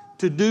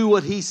 to do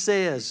what He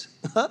says.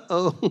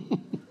 Uh-oh.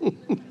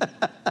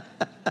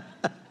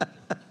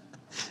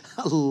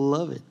 I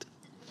love it.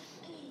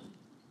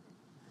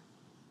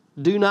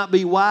 Do not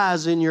be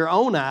wise in your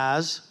own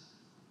eyes.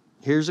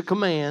 Here's a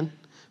command.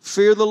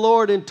 Fear the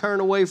Lord and turn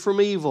away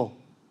from evil.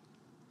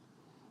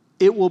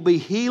 It will be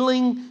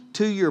healing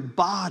to your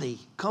body.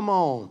 Come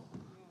on.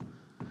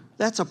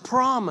 That's a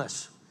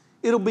promise.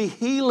 It'll be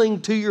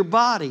healing to your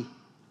body.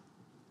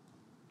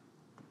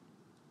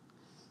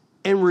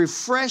 And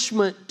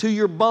refreshment to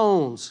your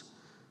bones.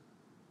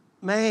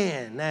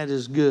 Man, that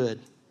is good.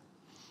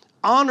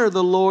 Honor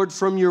the Lord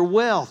from your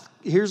wealth.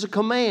 Here's a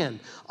command.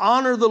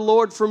 Honor the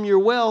Lord from your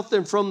wealth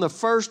and from the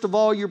first of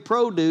all your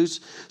produce,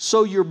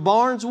 so your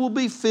barns will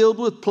be filled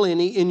with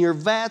plenty and your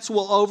vats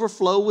will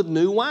overflow with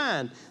new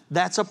wine.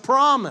 That's a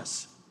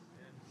promise.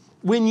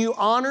 When you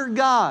honor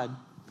God,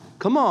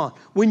 come on,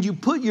 when you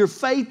put your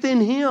faith in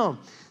Him,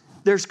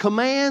 there's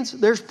commands,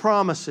 there's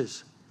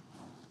promises.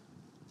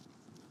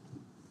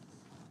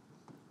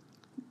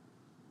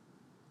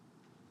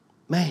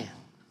 Man,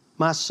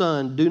 my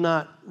son, do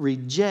not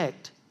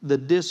reject the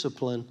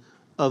discipline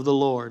of the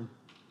Lord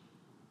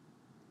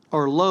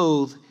or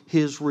loathe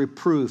His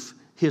reproof,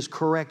 His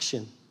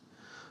correction.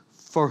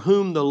 For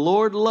whom the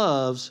Lord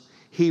loves,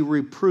 He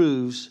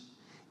reproves,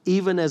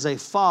 even as a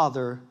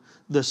father,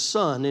 the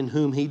son in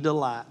whom He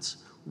delights.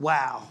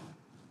 Wow.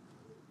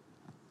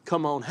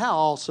 Come on, how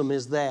awesome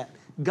is that?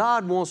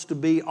 God wants to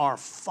be our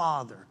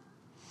Father.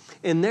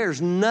 And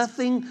there's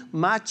nothing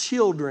my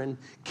children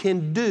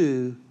can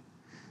do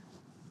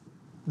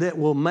that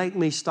will make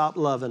me stop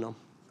loving them.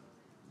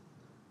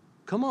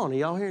 Come on, are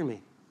y'all hearing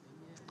me?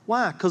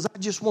 Why? Because I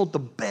just want the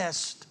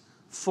best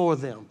for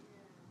them.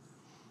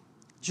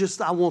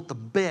 I want the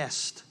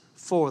best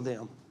for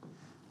them.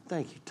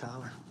 Thank you,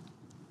 Tyler.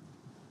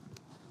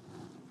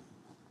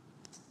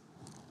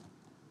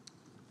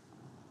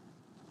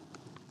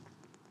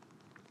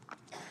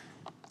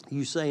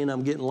 You saying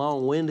I'm getting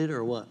long-winded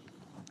or what?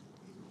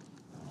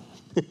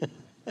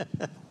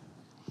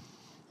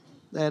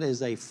 That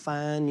is a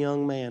fine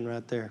young man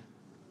right there.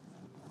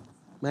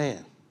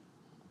 Man,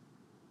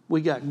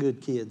 we got good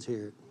kids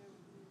here.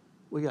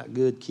 We got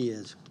good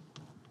kids.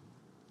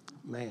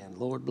 Man,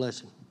 Lord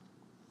bless him.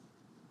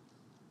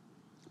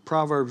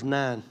 Psalms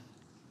 9,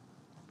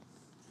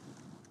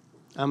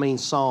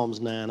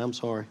 I'm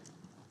sorry.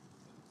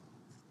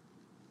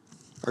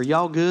 Are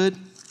y'all good?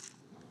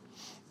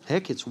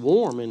 Heck, it's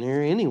warm in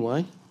here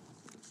anyway.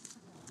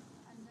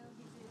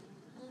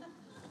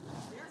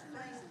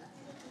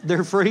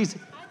 They're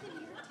freezing.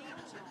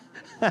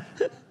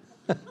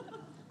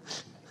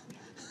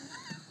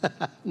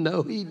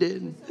 No, he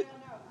didn't.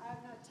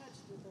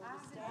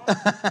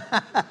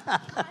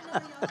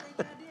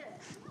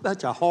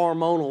 Bunch of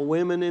hormonal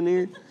women in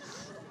here.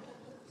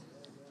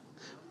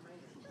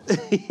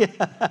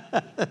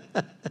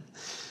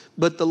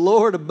 But the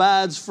Lord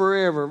abides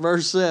forever.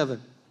 Verse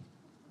 7.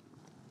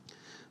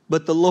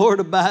 But the Lord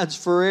abides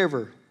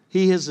forever.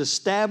 He has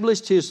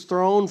established his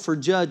throne for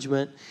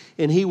judgment,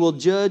 and he will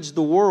judge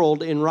the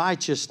world in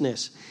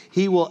righteousness.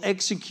 He will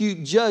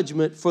execute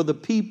judgment for the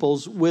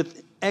peoples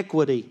with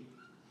equity.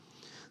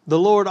 The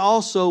Lord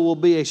also will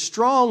be a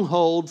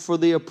stronghold for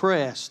the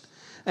oppressed,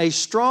 a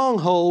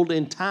stronghold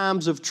in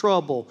times of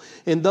trouble.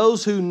 And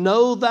those who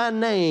know thy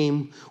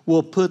name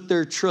will put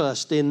their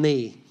trust in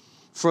thee.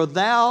 For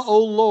thou,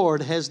 O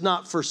Lord, hast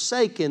not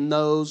forsaken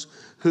those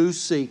who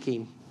seek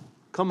him.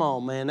 Come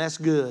on, man, that's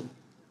good.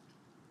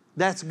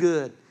 That's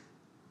good.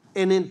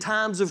 And in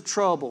times of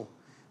trouble,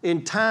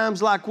 in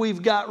times like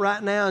we've got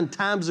right now, in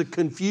times of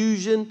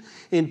confusion,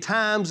 in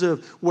times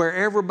of where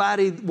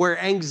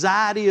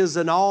anxiety is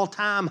an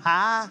all-time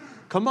high,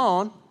 come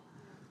on.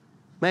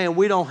 Man,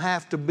 we don't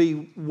have to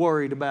be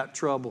worried about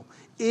trouble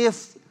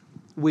if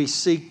we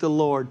seek the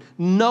Lord,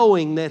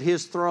 knowing that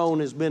his throne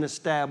has been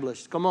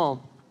established. Come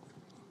on.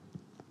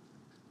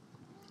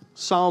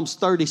 Psalms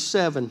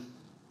 37.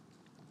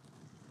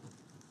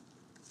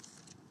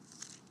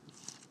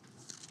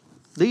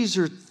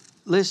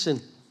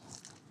 Listen,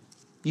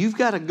 you've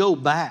got to go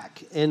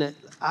back. And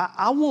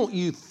I want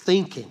you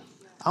thinking.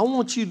 I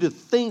want you to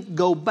think,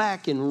 go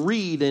back and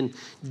read and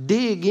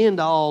dig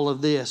into all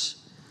of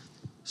this.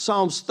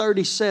 Psalms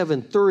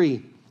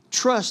 37:3.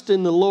 Trust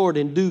in the Lord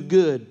and do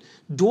good.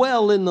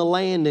 Dwell in the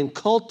land and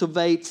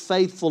cultivate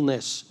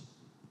faithfulness.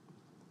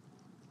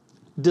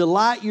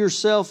 Delight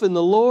yourself in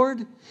the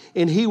Lord,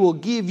 and he will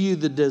give you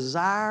the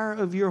desire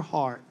of your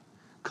heart.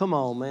 Come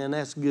on, man,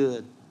 that's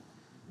good.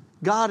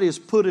 God has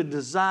put a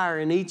desire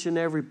in each and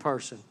every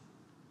person.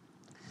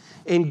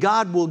 And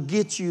God will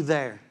get you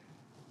there.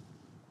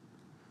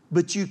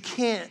 But you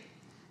can't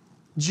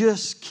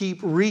just keep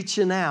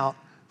reaching out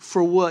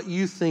for what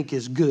you think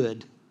is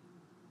good.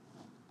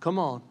 Come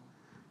on.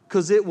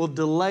 Because it will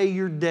delay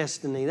your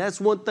destiny.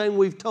 That's one thing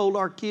we've told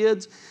our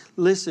kids.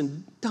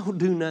 Listen, don't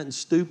do nothing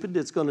stupid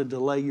that's going to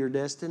delay your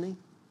destiny.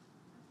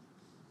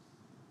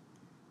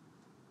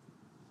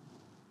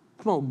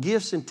 Come on,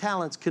 gifts and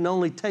talents can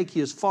only take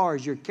you as far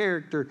as your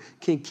character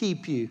can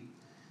keep you.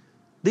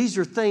 These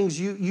are things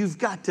you've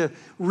got to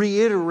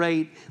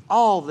reiterate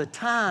all the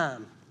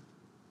time.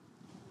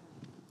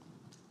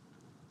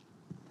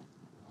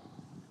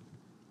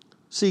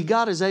 See,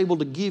 God is able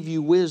to give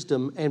you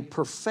wisdom and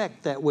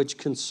perfect that which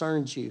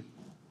concerns you.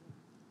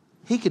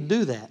 He could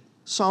do that.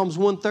 Psalms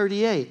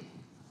 138.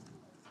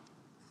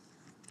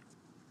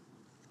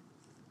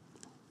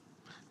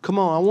 Come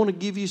on, I want to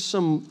give you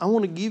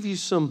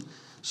some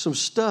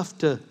stuff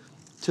to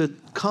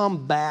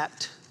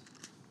combat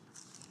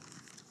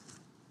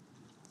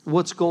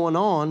what's going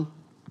on.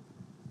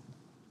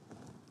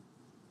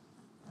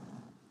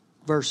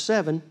 Verse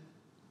 7.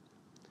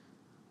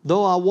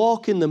 Though I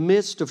walk in the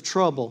midst of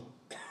trouble,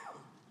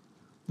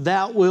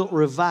 thou wilt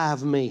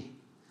revive me.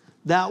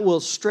 Thou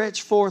wilt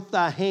stretch forth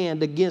thy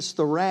hand against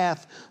the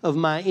wrath of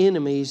my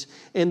enemies,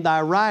 and thy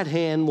right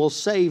hand will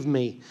save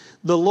me.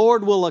 The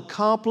Lord will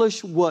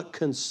accomplish what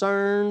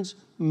concerns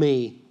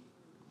me.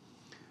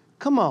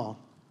 Come on.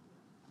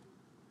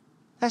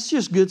 That's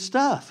just good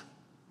stuff.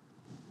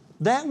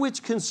 That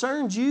which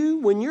concerns you,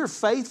 when you're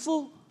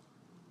faithful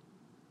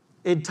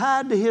and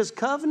tied to his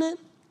covenant,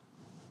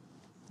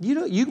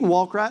 you can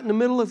walk right in the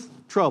middle of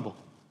trouble.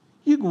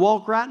 You can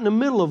walk right in the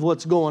middle of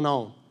what's going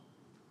on.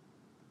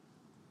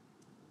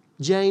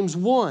 James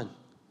 1,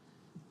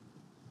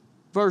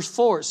 verse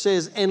 4, it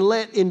says, and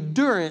let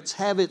endurance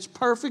have its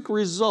perfect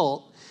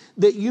result,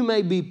 that you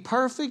may be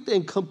perfect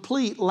and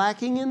complete,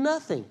 lacking in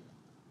nothing.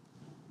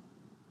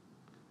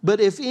 But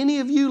if any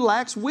of you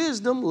lacks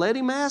wisdom, let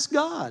him ask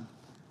God.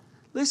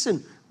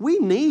 Listen, we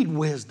need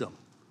wisdom.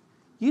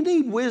 You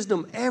need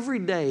wisdom every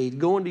day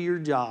going to your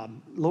job.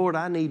 Lord,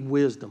 I need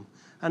wisdom.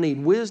 I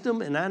need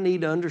wisdom and I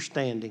need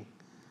understanding.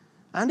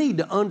 I need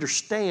to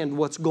understand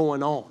what's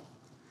going on.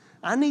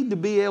 I need to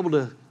be able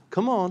to,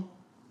 come on,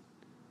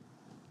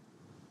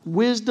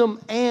 wisdom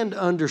and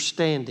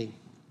understanding.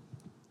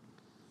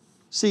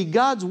 See,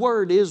 God's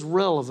Word is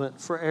relevant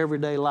for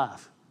everyday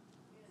life.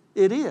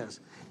 It is.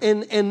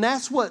 And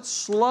that's what's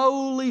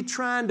slowly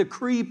trying to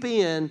creep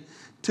in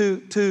to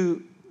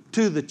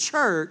the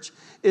church,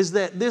 is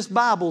that this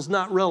Bible's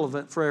not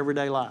relevant for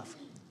everyday life.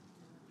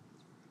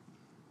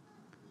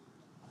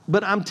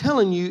 But I'm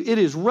telling you, it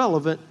is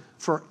relevant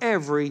for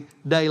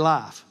everyday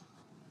life.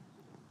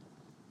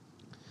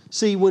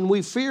 See, when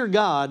we fear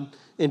God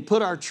and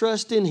put our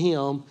trust in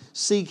Him,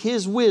 seek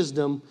His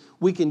wisdom,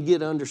 we can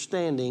get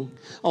understanding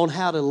on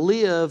how to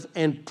live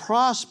and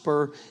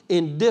prosper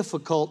in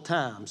difficult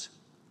times.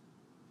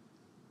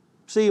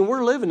 See, and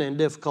we're living in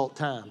difficult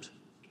times.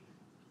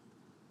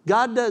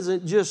 God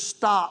doesn't just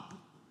stop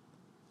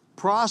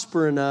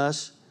prospering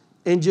us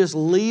and just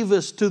leave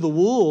us to the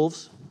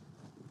wolves.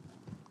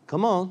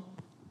 Come on.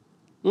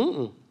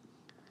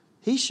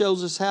 He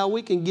shows us how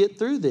we can get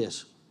through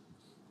this.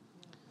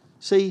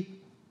 See,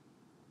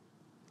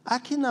 I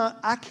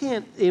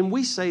can't, and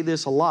we say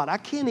this a lot, I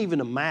can't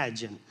even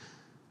imagine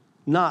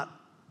not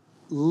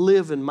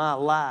living my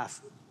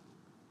life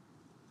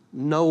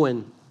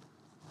knowing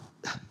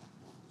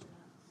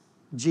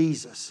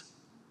Jesus.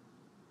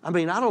 I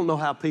mean, I don't know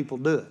how people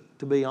do it,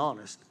 to be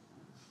honest.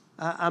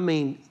 I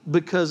mean,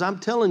 because I'm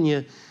telling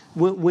you,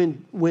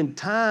 when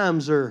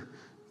times are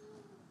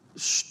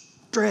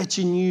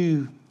stretching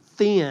you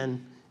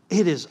thin,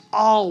 it is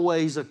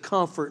always a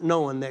comfort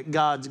knowing that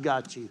God's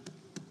got you.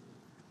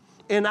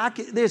 And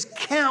there's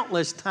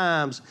countless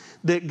times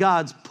that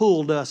God's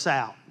pulled us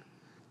out.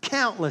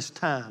 Countless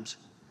times.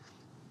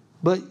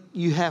 But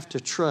you have to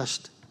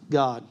trust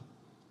God.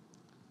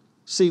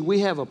 See, we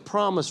have a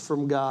promise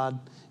from God,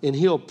 and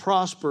He'll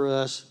prosper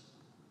us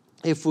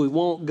if we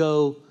won't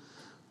go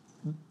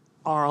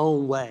our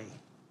own way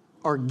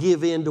or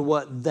give in to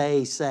what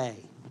they say.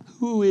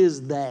 Who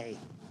is they?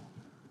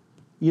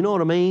 You know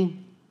what I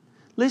mean?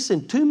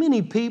 Listen, too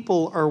many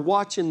people are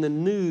watching the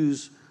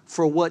news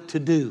for what to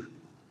do.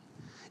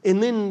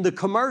 And then the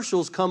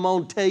commercials come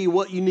on to tell you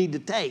what you need to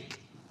take.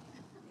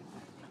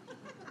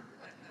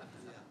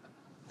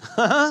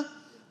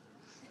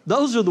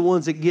 Those are the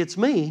ones that gets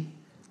me.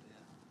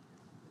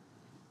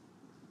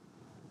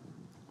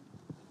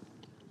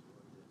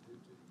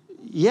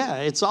 Yeah,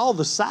 it's all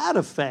the side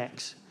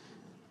effects.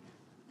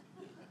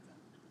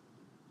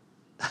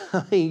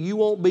 I mean, you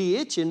won't be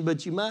itching,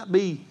 but you might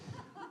be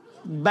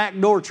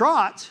backdoor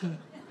trots,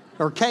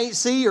 or can't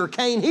see or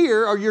can't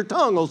hear, or your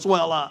tongue will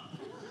swell up.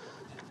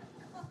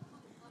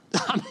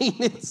 I mean,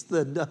 it's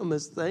the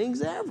dumbest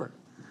things ever.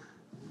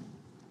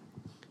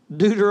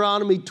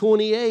 Deuteronomy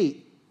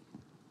 28.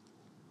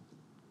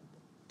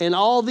 And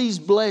all these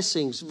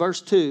blessings, verse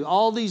 2,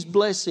 all these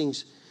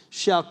blessings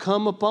shall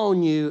come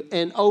upon you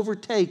and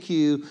overtake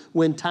you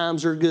when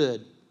times are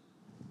good.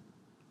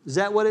 Is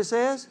that what it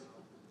says?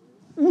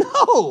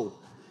 No.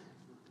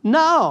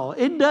 No,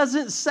 it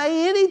doesn't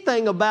say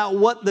anything about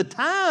what the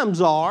times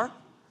are.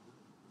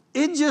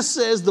 It just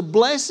says the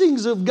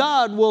blessings of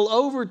God will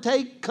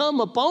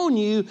come upon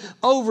you,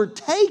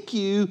 overtake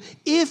you,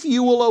 if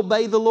you will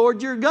obey the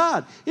Lord your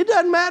God. It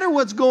doesn't matter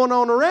what's going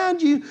on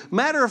around you.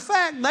 Matter of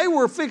fact, they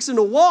were fixing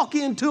to walk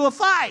into a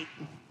fight.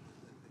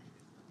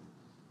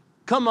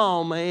 Come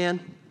on, man.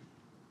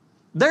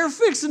 They're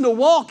fixing to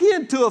walk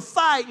into a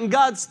fight, and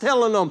God's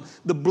telling them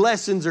the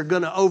blessings are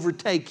going to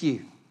overtake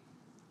you.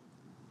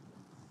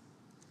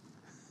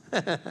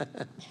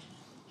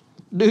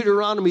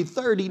 Deuteronomy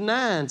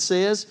 39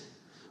 says,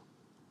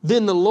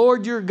 then the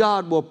Lord your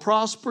God will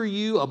prosper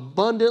you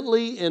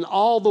abundantly in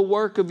all the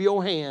work of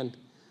your hand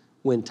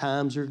when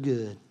times are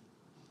good.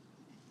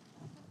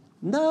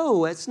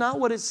 No, that's not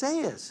what it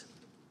says.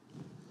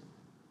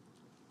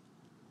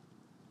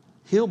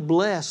 He'll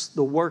bless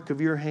the work of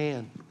your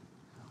hand.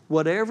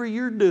 Whatever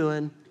you're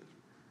doing,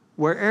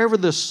 wherever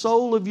the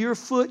sole of your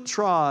foot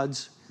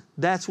trods,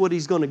 that's what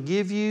He's going to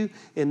give you,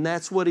 and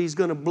that's what He's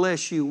going to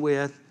bless you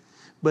with.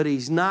 But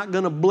He's not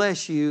going to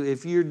bless you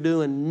if you're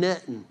doing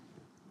nothing.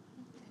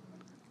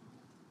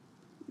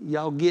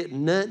 Y'all get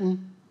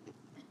nothing?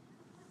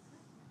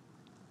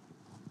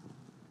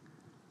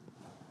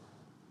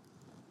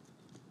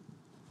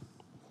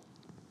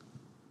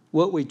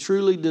 What we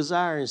truly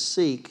desire and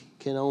seek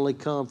can only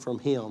come from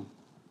Him.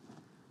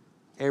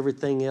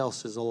 Everything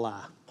else is a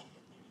lie.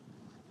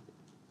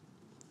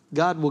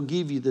 God will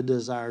give you the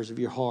desires of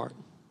your heart.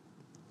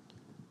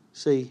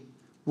 See,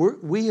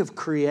 we have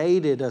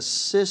created a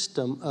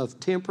system of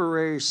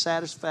temporary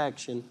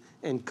satisfaction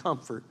and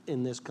comfort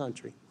in this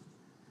country.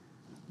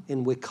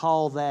 And we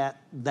call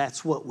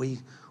that's what we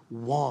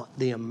want,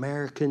 the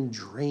American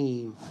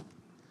dream.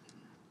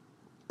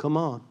 Come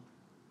on.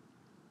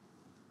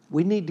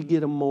 We need to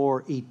get a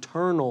more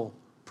eternal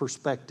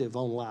perspective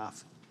on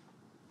life.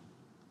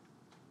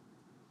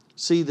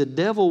 See, the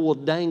devil will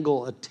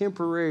dangle a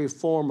temporary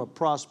form of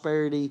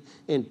prosperity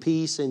and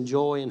peace and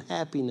joy and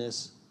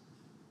happiness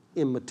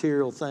in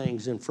material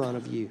things in front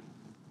of you.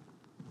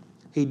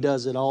 He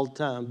does it all the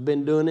time.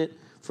 Been doing it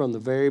from the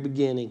very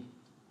beginning.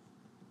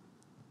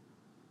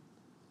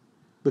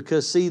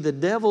 Because, see, the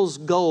devil's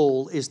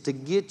goal is to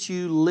get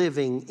you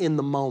living in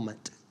the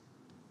moment.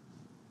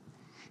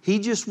 He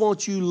just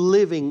wants you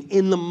living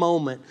in the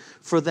moment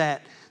for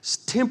that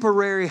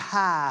temporary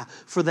high,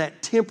 for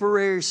that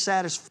temporary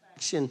satisfaction,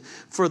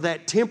 for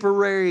that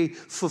temporary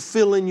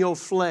fulfilling your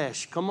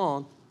flesh. Come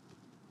on.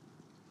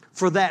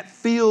 For that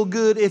feel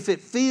good. If it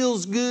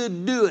feels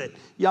good, do it.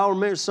 Y'all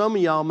remember, some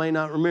of y'all may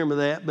not remember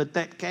that, but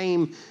that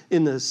came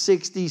in the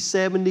 60s,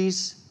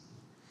 70s.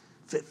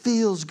 If it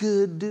feels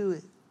good, do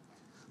it.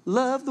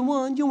 Love the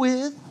one you're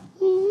with.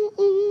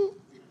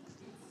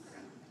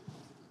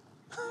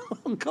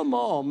 Come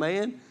on,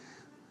 man.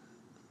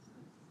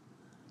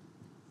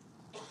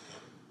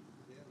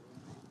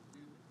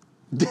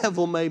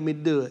 Devil made me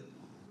do it.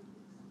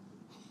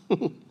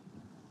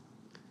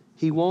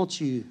 He wants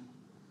you.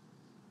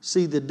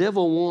 See, the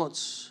devil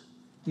wants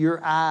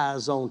your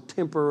eyes on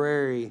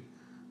temporary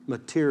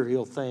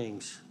material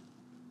things.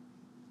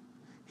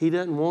 He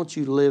doesn't want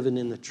you living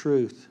in the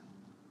truth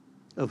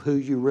of who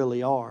you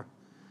really are,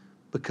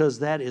 because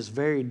that is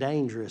very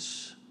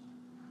dangerous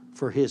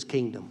for his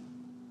kingdom.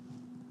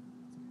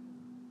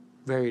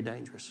 Very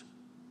dangerous.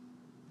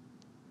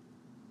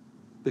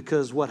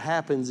 Because what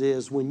happens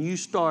is when you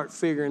start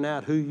figuring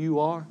out who you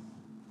are,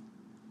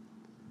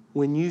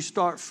 when you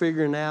start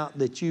figuring out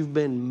that you've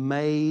been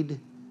made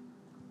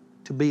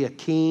to be a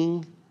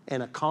king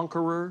and a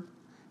conqueror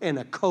and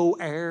a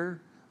co-heir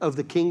of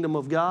the kingdom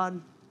of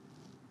God,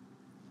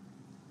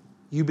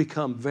 you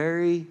become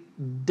very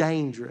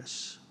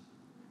dangerous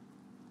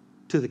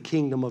to the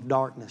kingdom of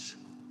darkness.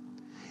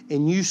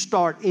 And you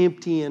start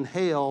emptying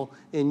hell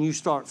and you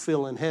start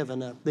filling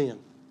heaven up then.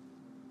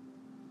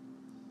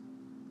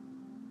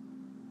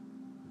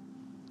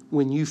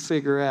 When you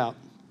figure out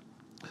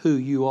who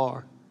you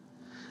are.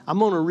 I'm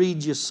going to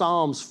read you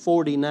Psalms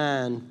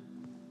 49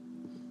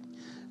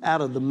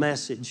 out of the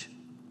Message.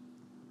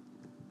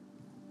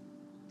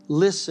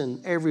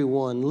 Listen,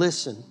 everyone,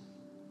 listen.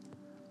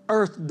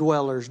 Earth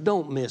dwellers,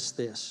 don't miss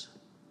this.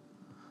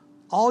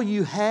 All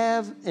you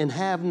have and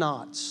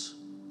have-nots,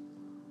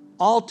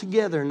 all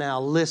together now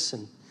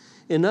listen.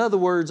 In other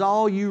words,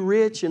 all you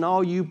rich and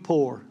all you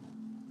poor.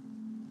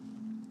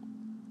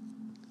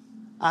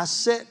 I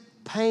set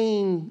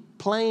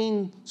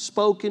plain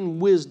spoken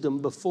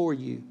wisdom before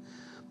you.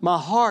 My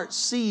heart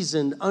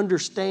seasoned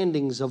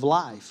understandings of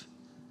life.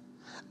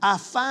 I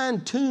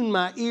fine-tune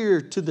my ear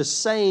to the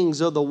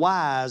sayings of the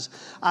wise.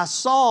 I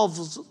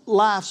solve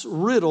life's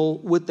riddle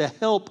with the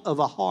help of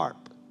a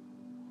harp.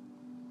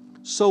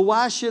 So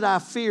why should I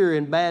fear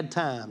in bad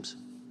times?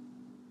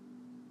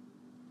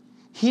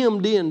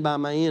 Hemmed in by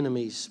my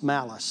enemies'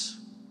 malice.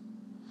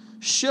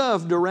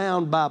 Shoved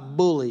around by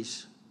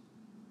bullies.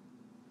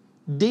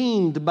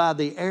 Deemed by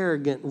the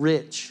arrogant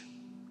rich.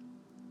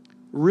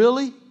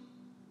 Really?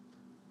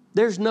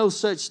 There's no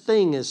such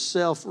thing as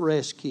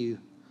self-rescue.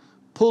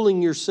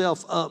 Pulling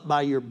yourself up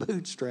by your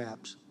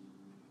bootstraps.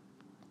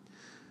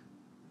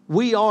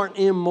 We aren't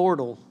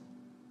immortal.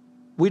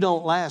 We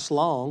don't last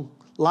long.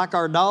 Like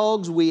our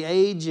dogs, we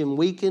age and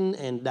weaken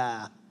and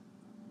die.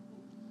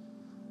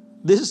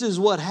 This is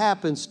what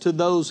happens to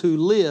those who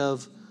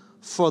live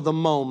for the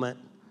moment,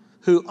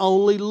 who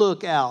only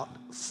look out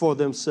for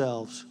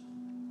themselves.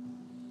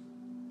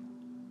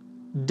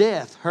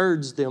 Death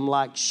herds them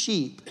like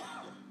sheep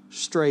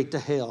straight to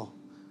hell.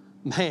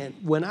 Man,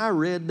 when I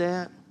read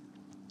that,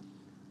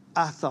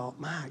 I thought,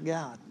 my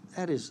God,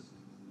 that is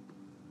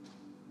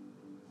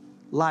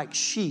like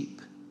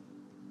sheep.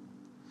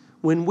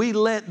 When we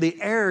let the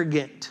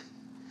arrogant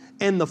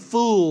and the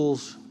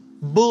fools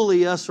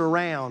bully us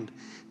around,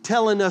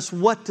 telling us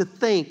what to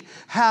think,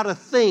 how to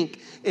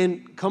think,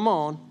 and come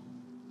on,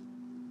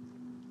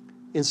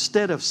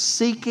 instead of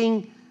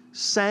seeking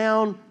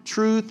sound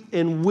truth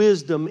and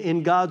wisdom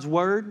in God's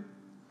Word,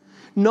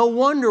 no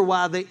wonder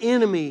why the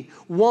enemy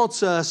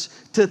wants us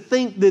to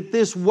think that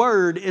this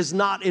Word is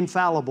not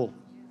infallible.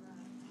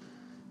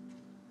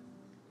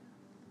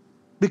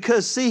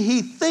 Because, see,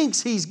 he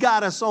thinks he's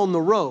got us on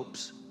the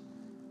ropes.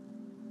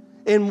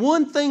 And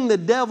one thing the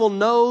devil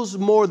knows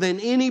more than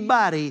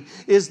anybody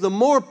is the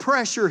more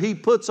pressure he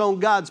puts on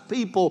God's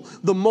people,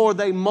 the more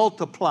they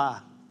multiply.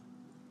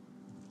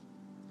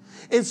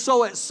 And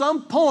so at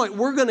some point,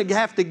 we're going to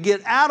have to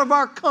get out of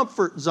our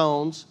comfort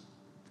zones,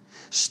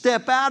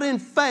 step out in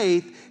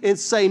faith, and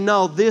say,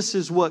 no, this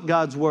is what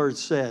God's Word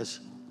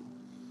says.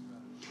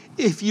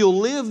 If you'll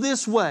live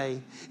this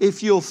way,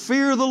 if you'll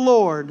fear the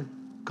Lord,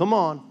 come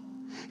on,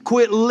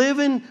 quit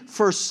living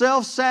for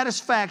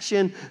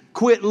self-satisfaction,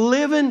 quit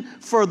living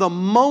for the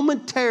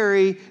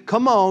momentary,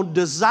 come on,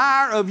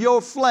 desire of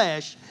your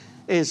flesh,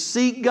 and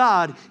seek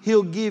God,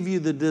 He'll give you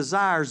the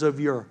desires of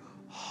your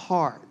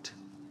heart.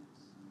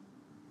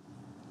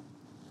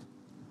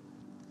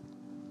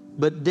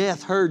 But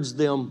death herds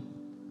them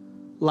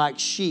like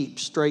sheep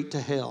straight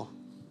to hell.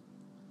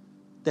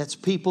 That's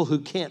people who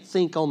can't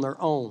think on their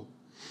own.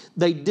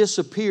 They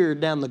disappear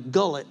down the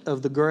gullet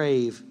of the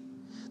grave.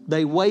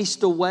 They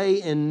waste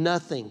away in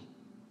nothing.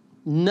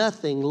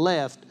 Nothing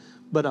left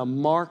but a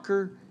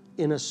marker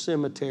in a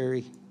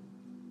cemetery.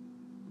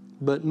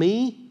 But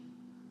me,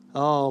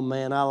 oh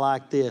man, I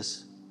like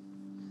this.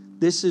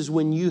 This is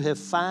when you have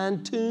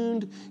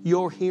fine-tuned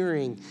your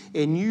hearing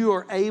and you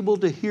are able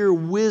to hear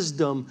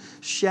wisdom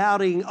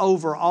shouting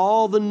over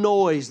all the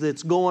noise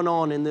that's going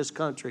on in this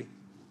country.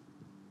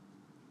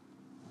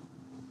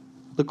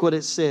 Look what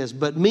it says.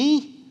 But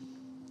me,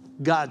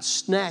 God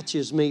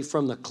snatches me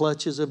from the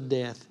clutches of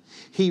death.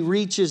 He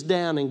reaches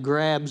down and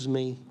grabs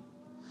me.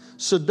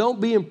 So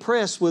don't be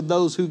impressed with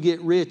those who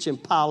get rich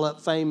and pile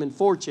up fame and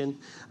fortune.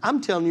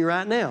 I'm telling you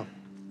right now,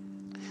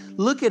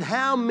 look at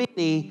how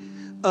many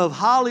of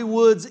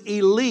Hollywood's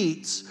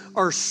elites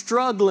are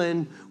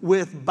struggling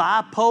with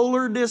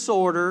bipolar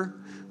disorder,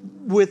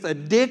 with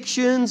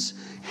addictions,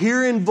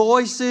 hearing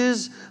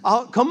voices.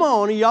 Oh, come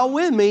on, are y'all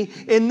with me?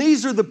 And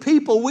these are the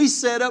people we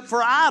set up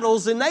for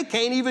idols, and they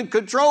can't even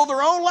control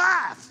their own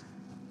life.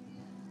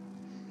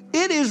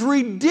 It is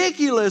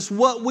ridiculous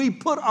what we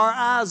put our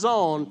eyes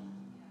on.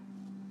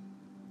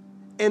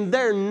 And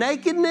their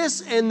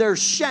nakedness and their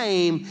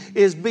shame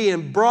is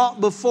being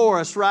brought before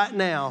us right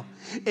now.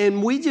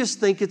 And we just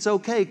think it's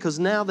okay because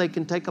now they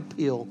can take a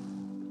pill.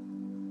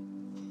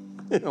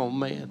 Oh,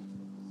 man.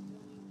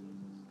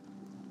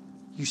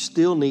 You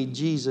still need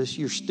Jesus.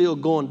 You're still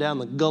going down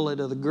the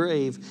gullet of the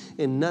grave,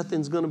 and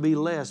nothing's going to be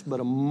less but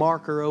a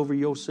marker over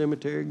your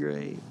cemetery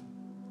grave.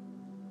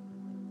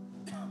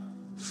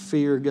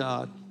 Fear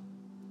God.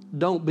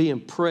 Don't be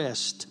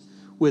impressed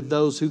with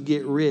those who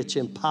get rich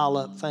and pile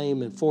up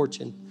fame and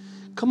fortune.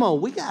 Come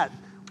on, we got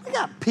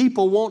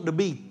people wanting to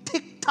be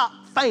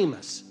TikTok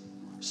famous.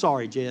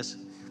 Sorry, Jess.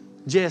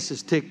 Jess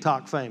is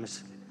TikTok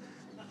famous.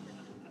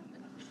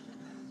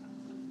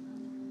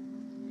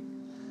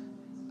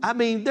 I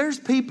mean, there's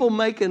people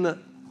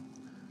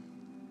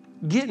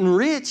getting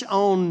rich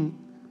on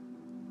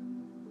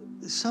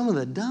some of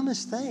the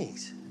dumbest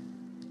things.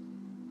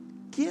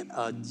 Get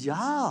a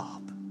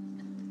job.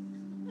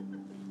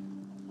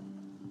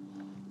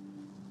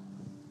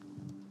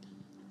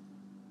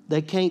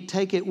 They can't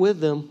take it with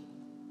them.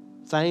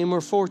 Fame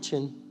or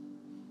fortune,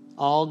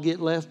 all get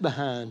left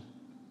behind.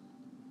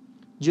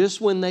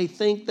 Just when they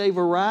think they've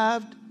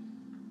arrived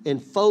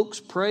and folks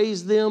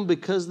praise them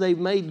because they've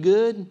made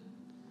good,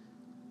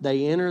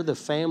 they enter the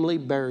family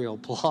burial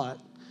plot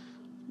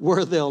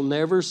where they'll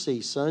never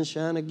see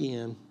sunshine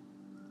again.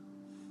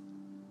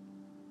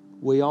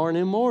 We aren't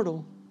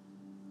immortal.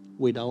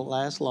 We don't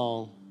last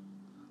long.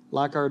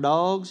 Like our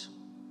dogs,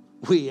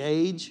 we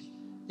age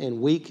and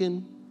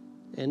weaken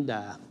and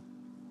die.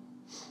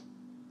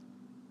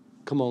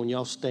 Come on,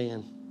 y'all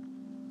stand.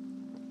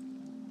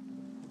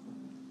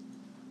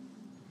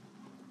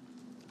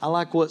 I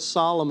like what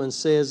Solomon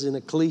says in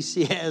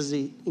Ecclesiastes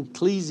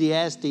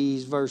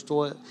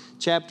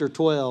chapter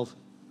 12.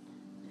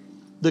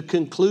 The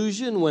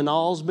conclusion when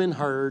all's been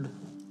heard.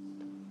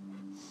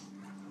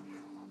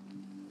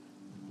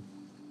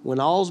 When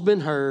all's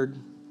been heard,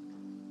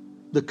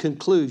 the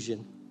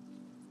conclusion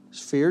is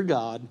fear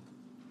God,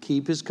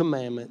 keep His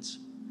commandments,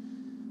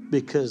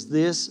 because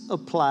this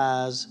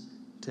applies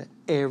to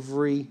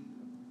every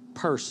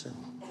person.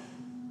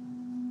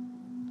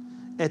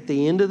 At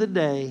the end of the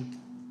day,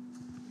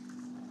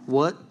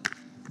 what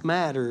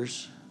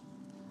matters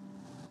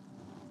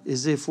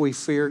is if we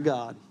fear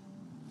God.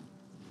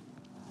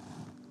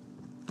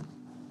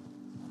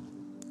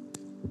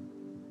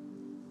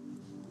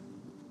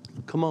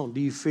 Come on, do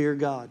you fear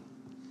God?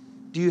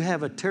 Do you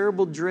have a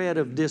terrible dread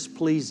of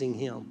displeasing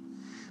Him?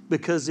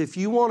 Because if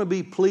you want to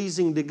be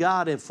pleasing to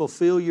God and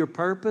fulfill your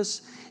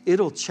purpose,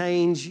 it'll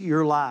change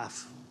your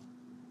life.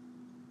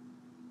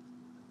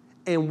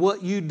 And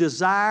what you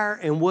desire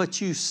and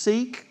what you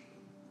seek,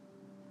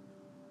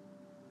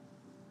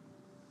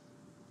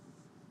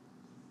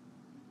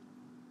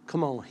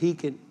 come on,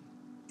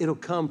 it'll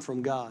come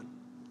from God.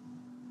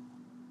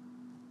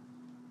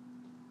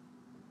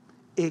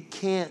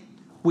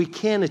 We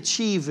can't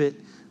achieve it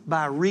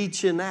by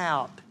reaching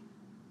out,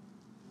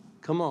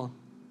 come on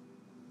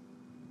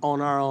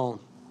our own.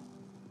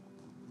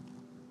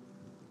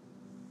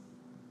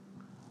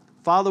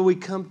 Father, we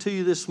come to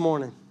you this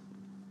morning.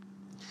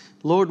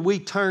 Lord, we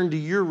turn to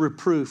your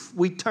reproof.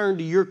 We turn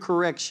to your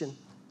correction.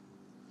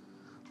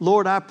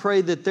 Lord, I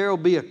pray that there will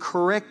be a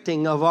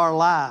correcting of our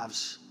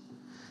lives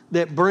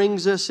that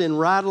brings us in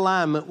right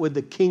alignment with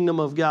the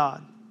kingdom of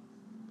God.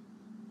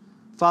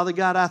 Father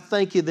God, I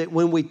thank you that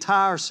when we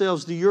tie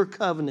ourselves to your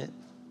covenant,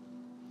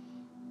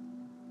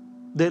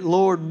 that,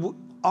 Lord,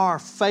 our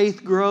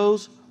faith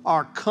grows,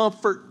 our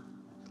comfort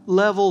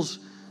levels,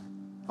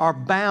 our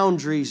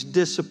boundaries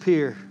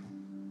disappear.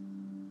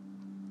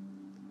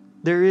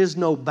 There is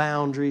no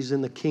boundaries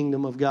in the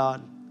kingdom of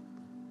God.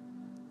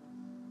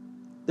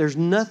 There's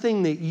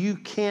nothing that you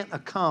can't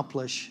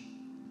accomplish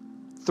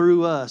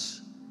through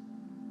us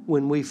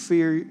when we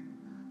fear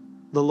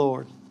the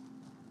Lord.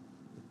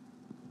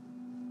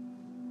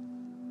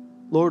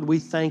 Lord, we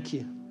thank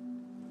you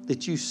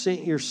that you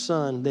sent your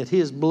Son, that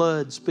His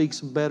blood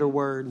speaks a better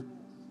word.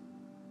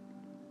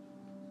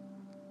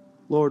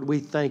 Lord, we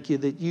thank you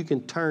that you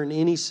can turn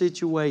any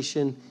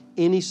situation,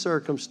 any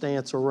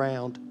circumstance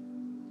around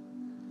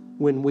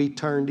when we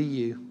turn to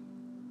you.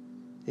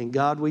 And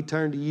God, we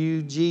turn to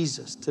you,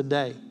 Jesus,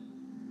 today,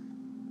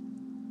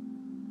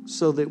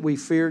 so that we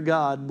fear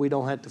God. We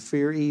don't have to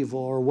fear evil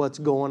or what's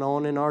going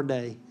on in our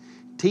day.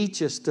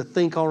 Teach us to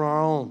think on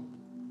our own.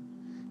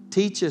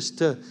 Teach us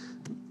to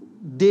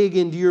dig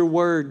into your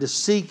word, to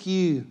seek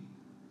you,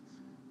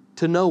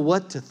 to know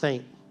what to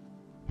think.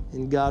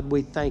 And God,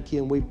 we thank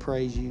you and we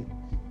praise you.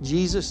 In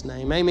Jesus'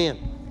 name, amen.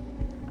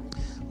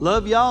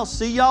 Love y'all.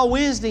 See y'all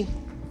Wednesday.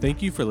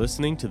 Thank you for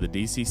listening to the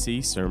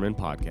DCC Sermon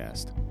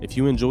Podcast. If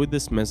you enjoyed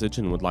this message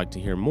and would like to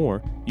hear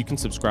more, you can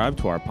subscribe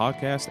to our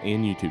podcast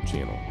and YouTube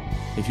channel.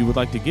 If you would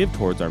like to give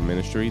towards our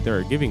ministry, there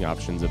are giving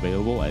options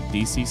available at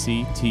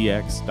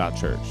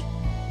dcctx.church.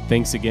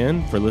 Thanks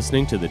again for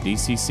listening to the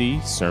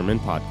DCC Sermon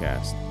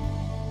Podcast.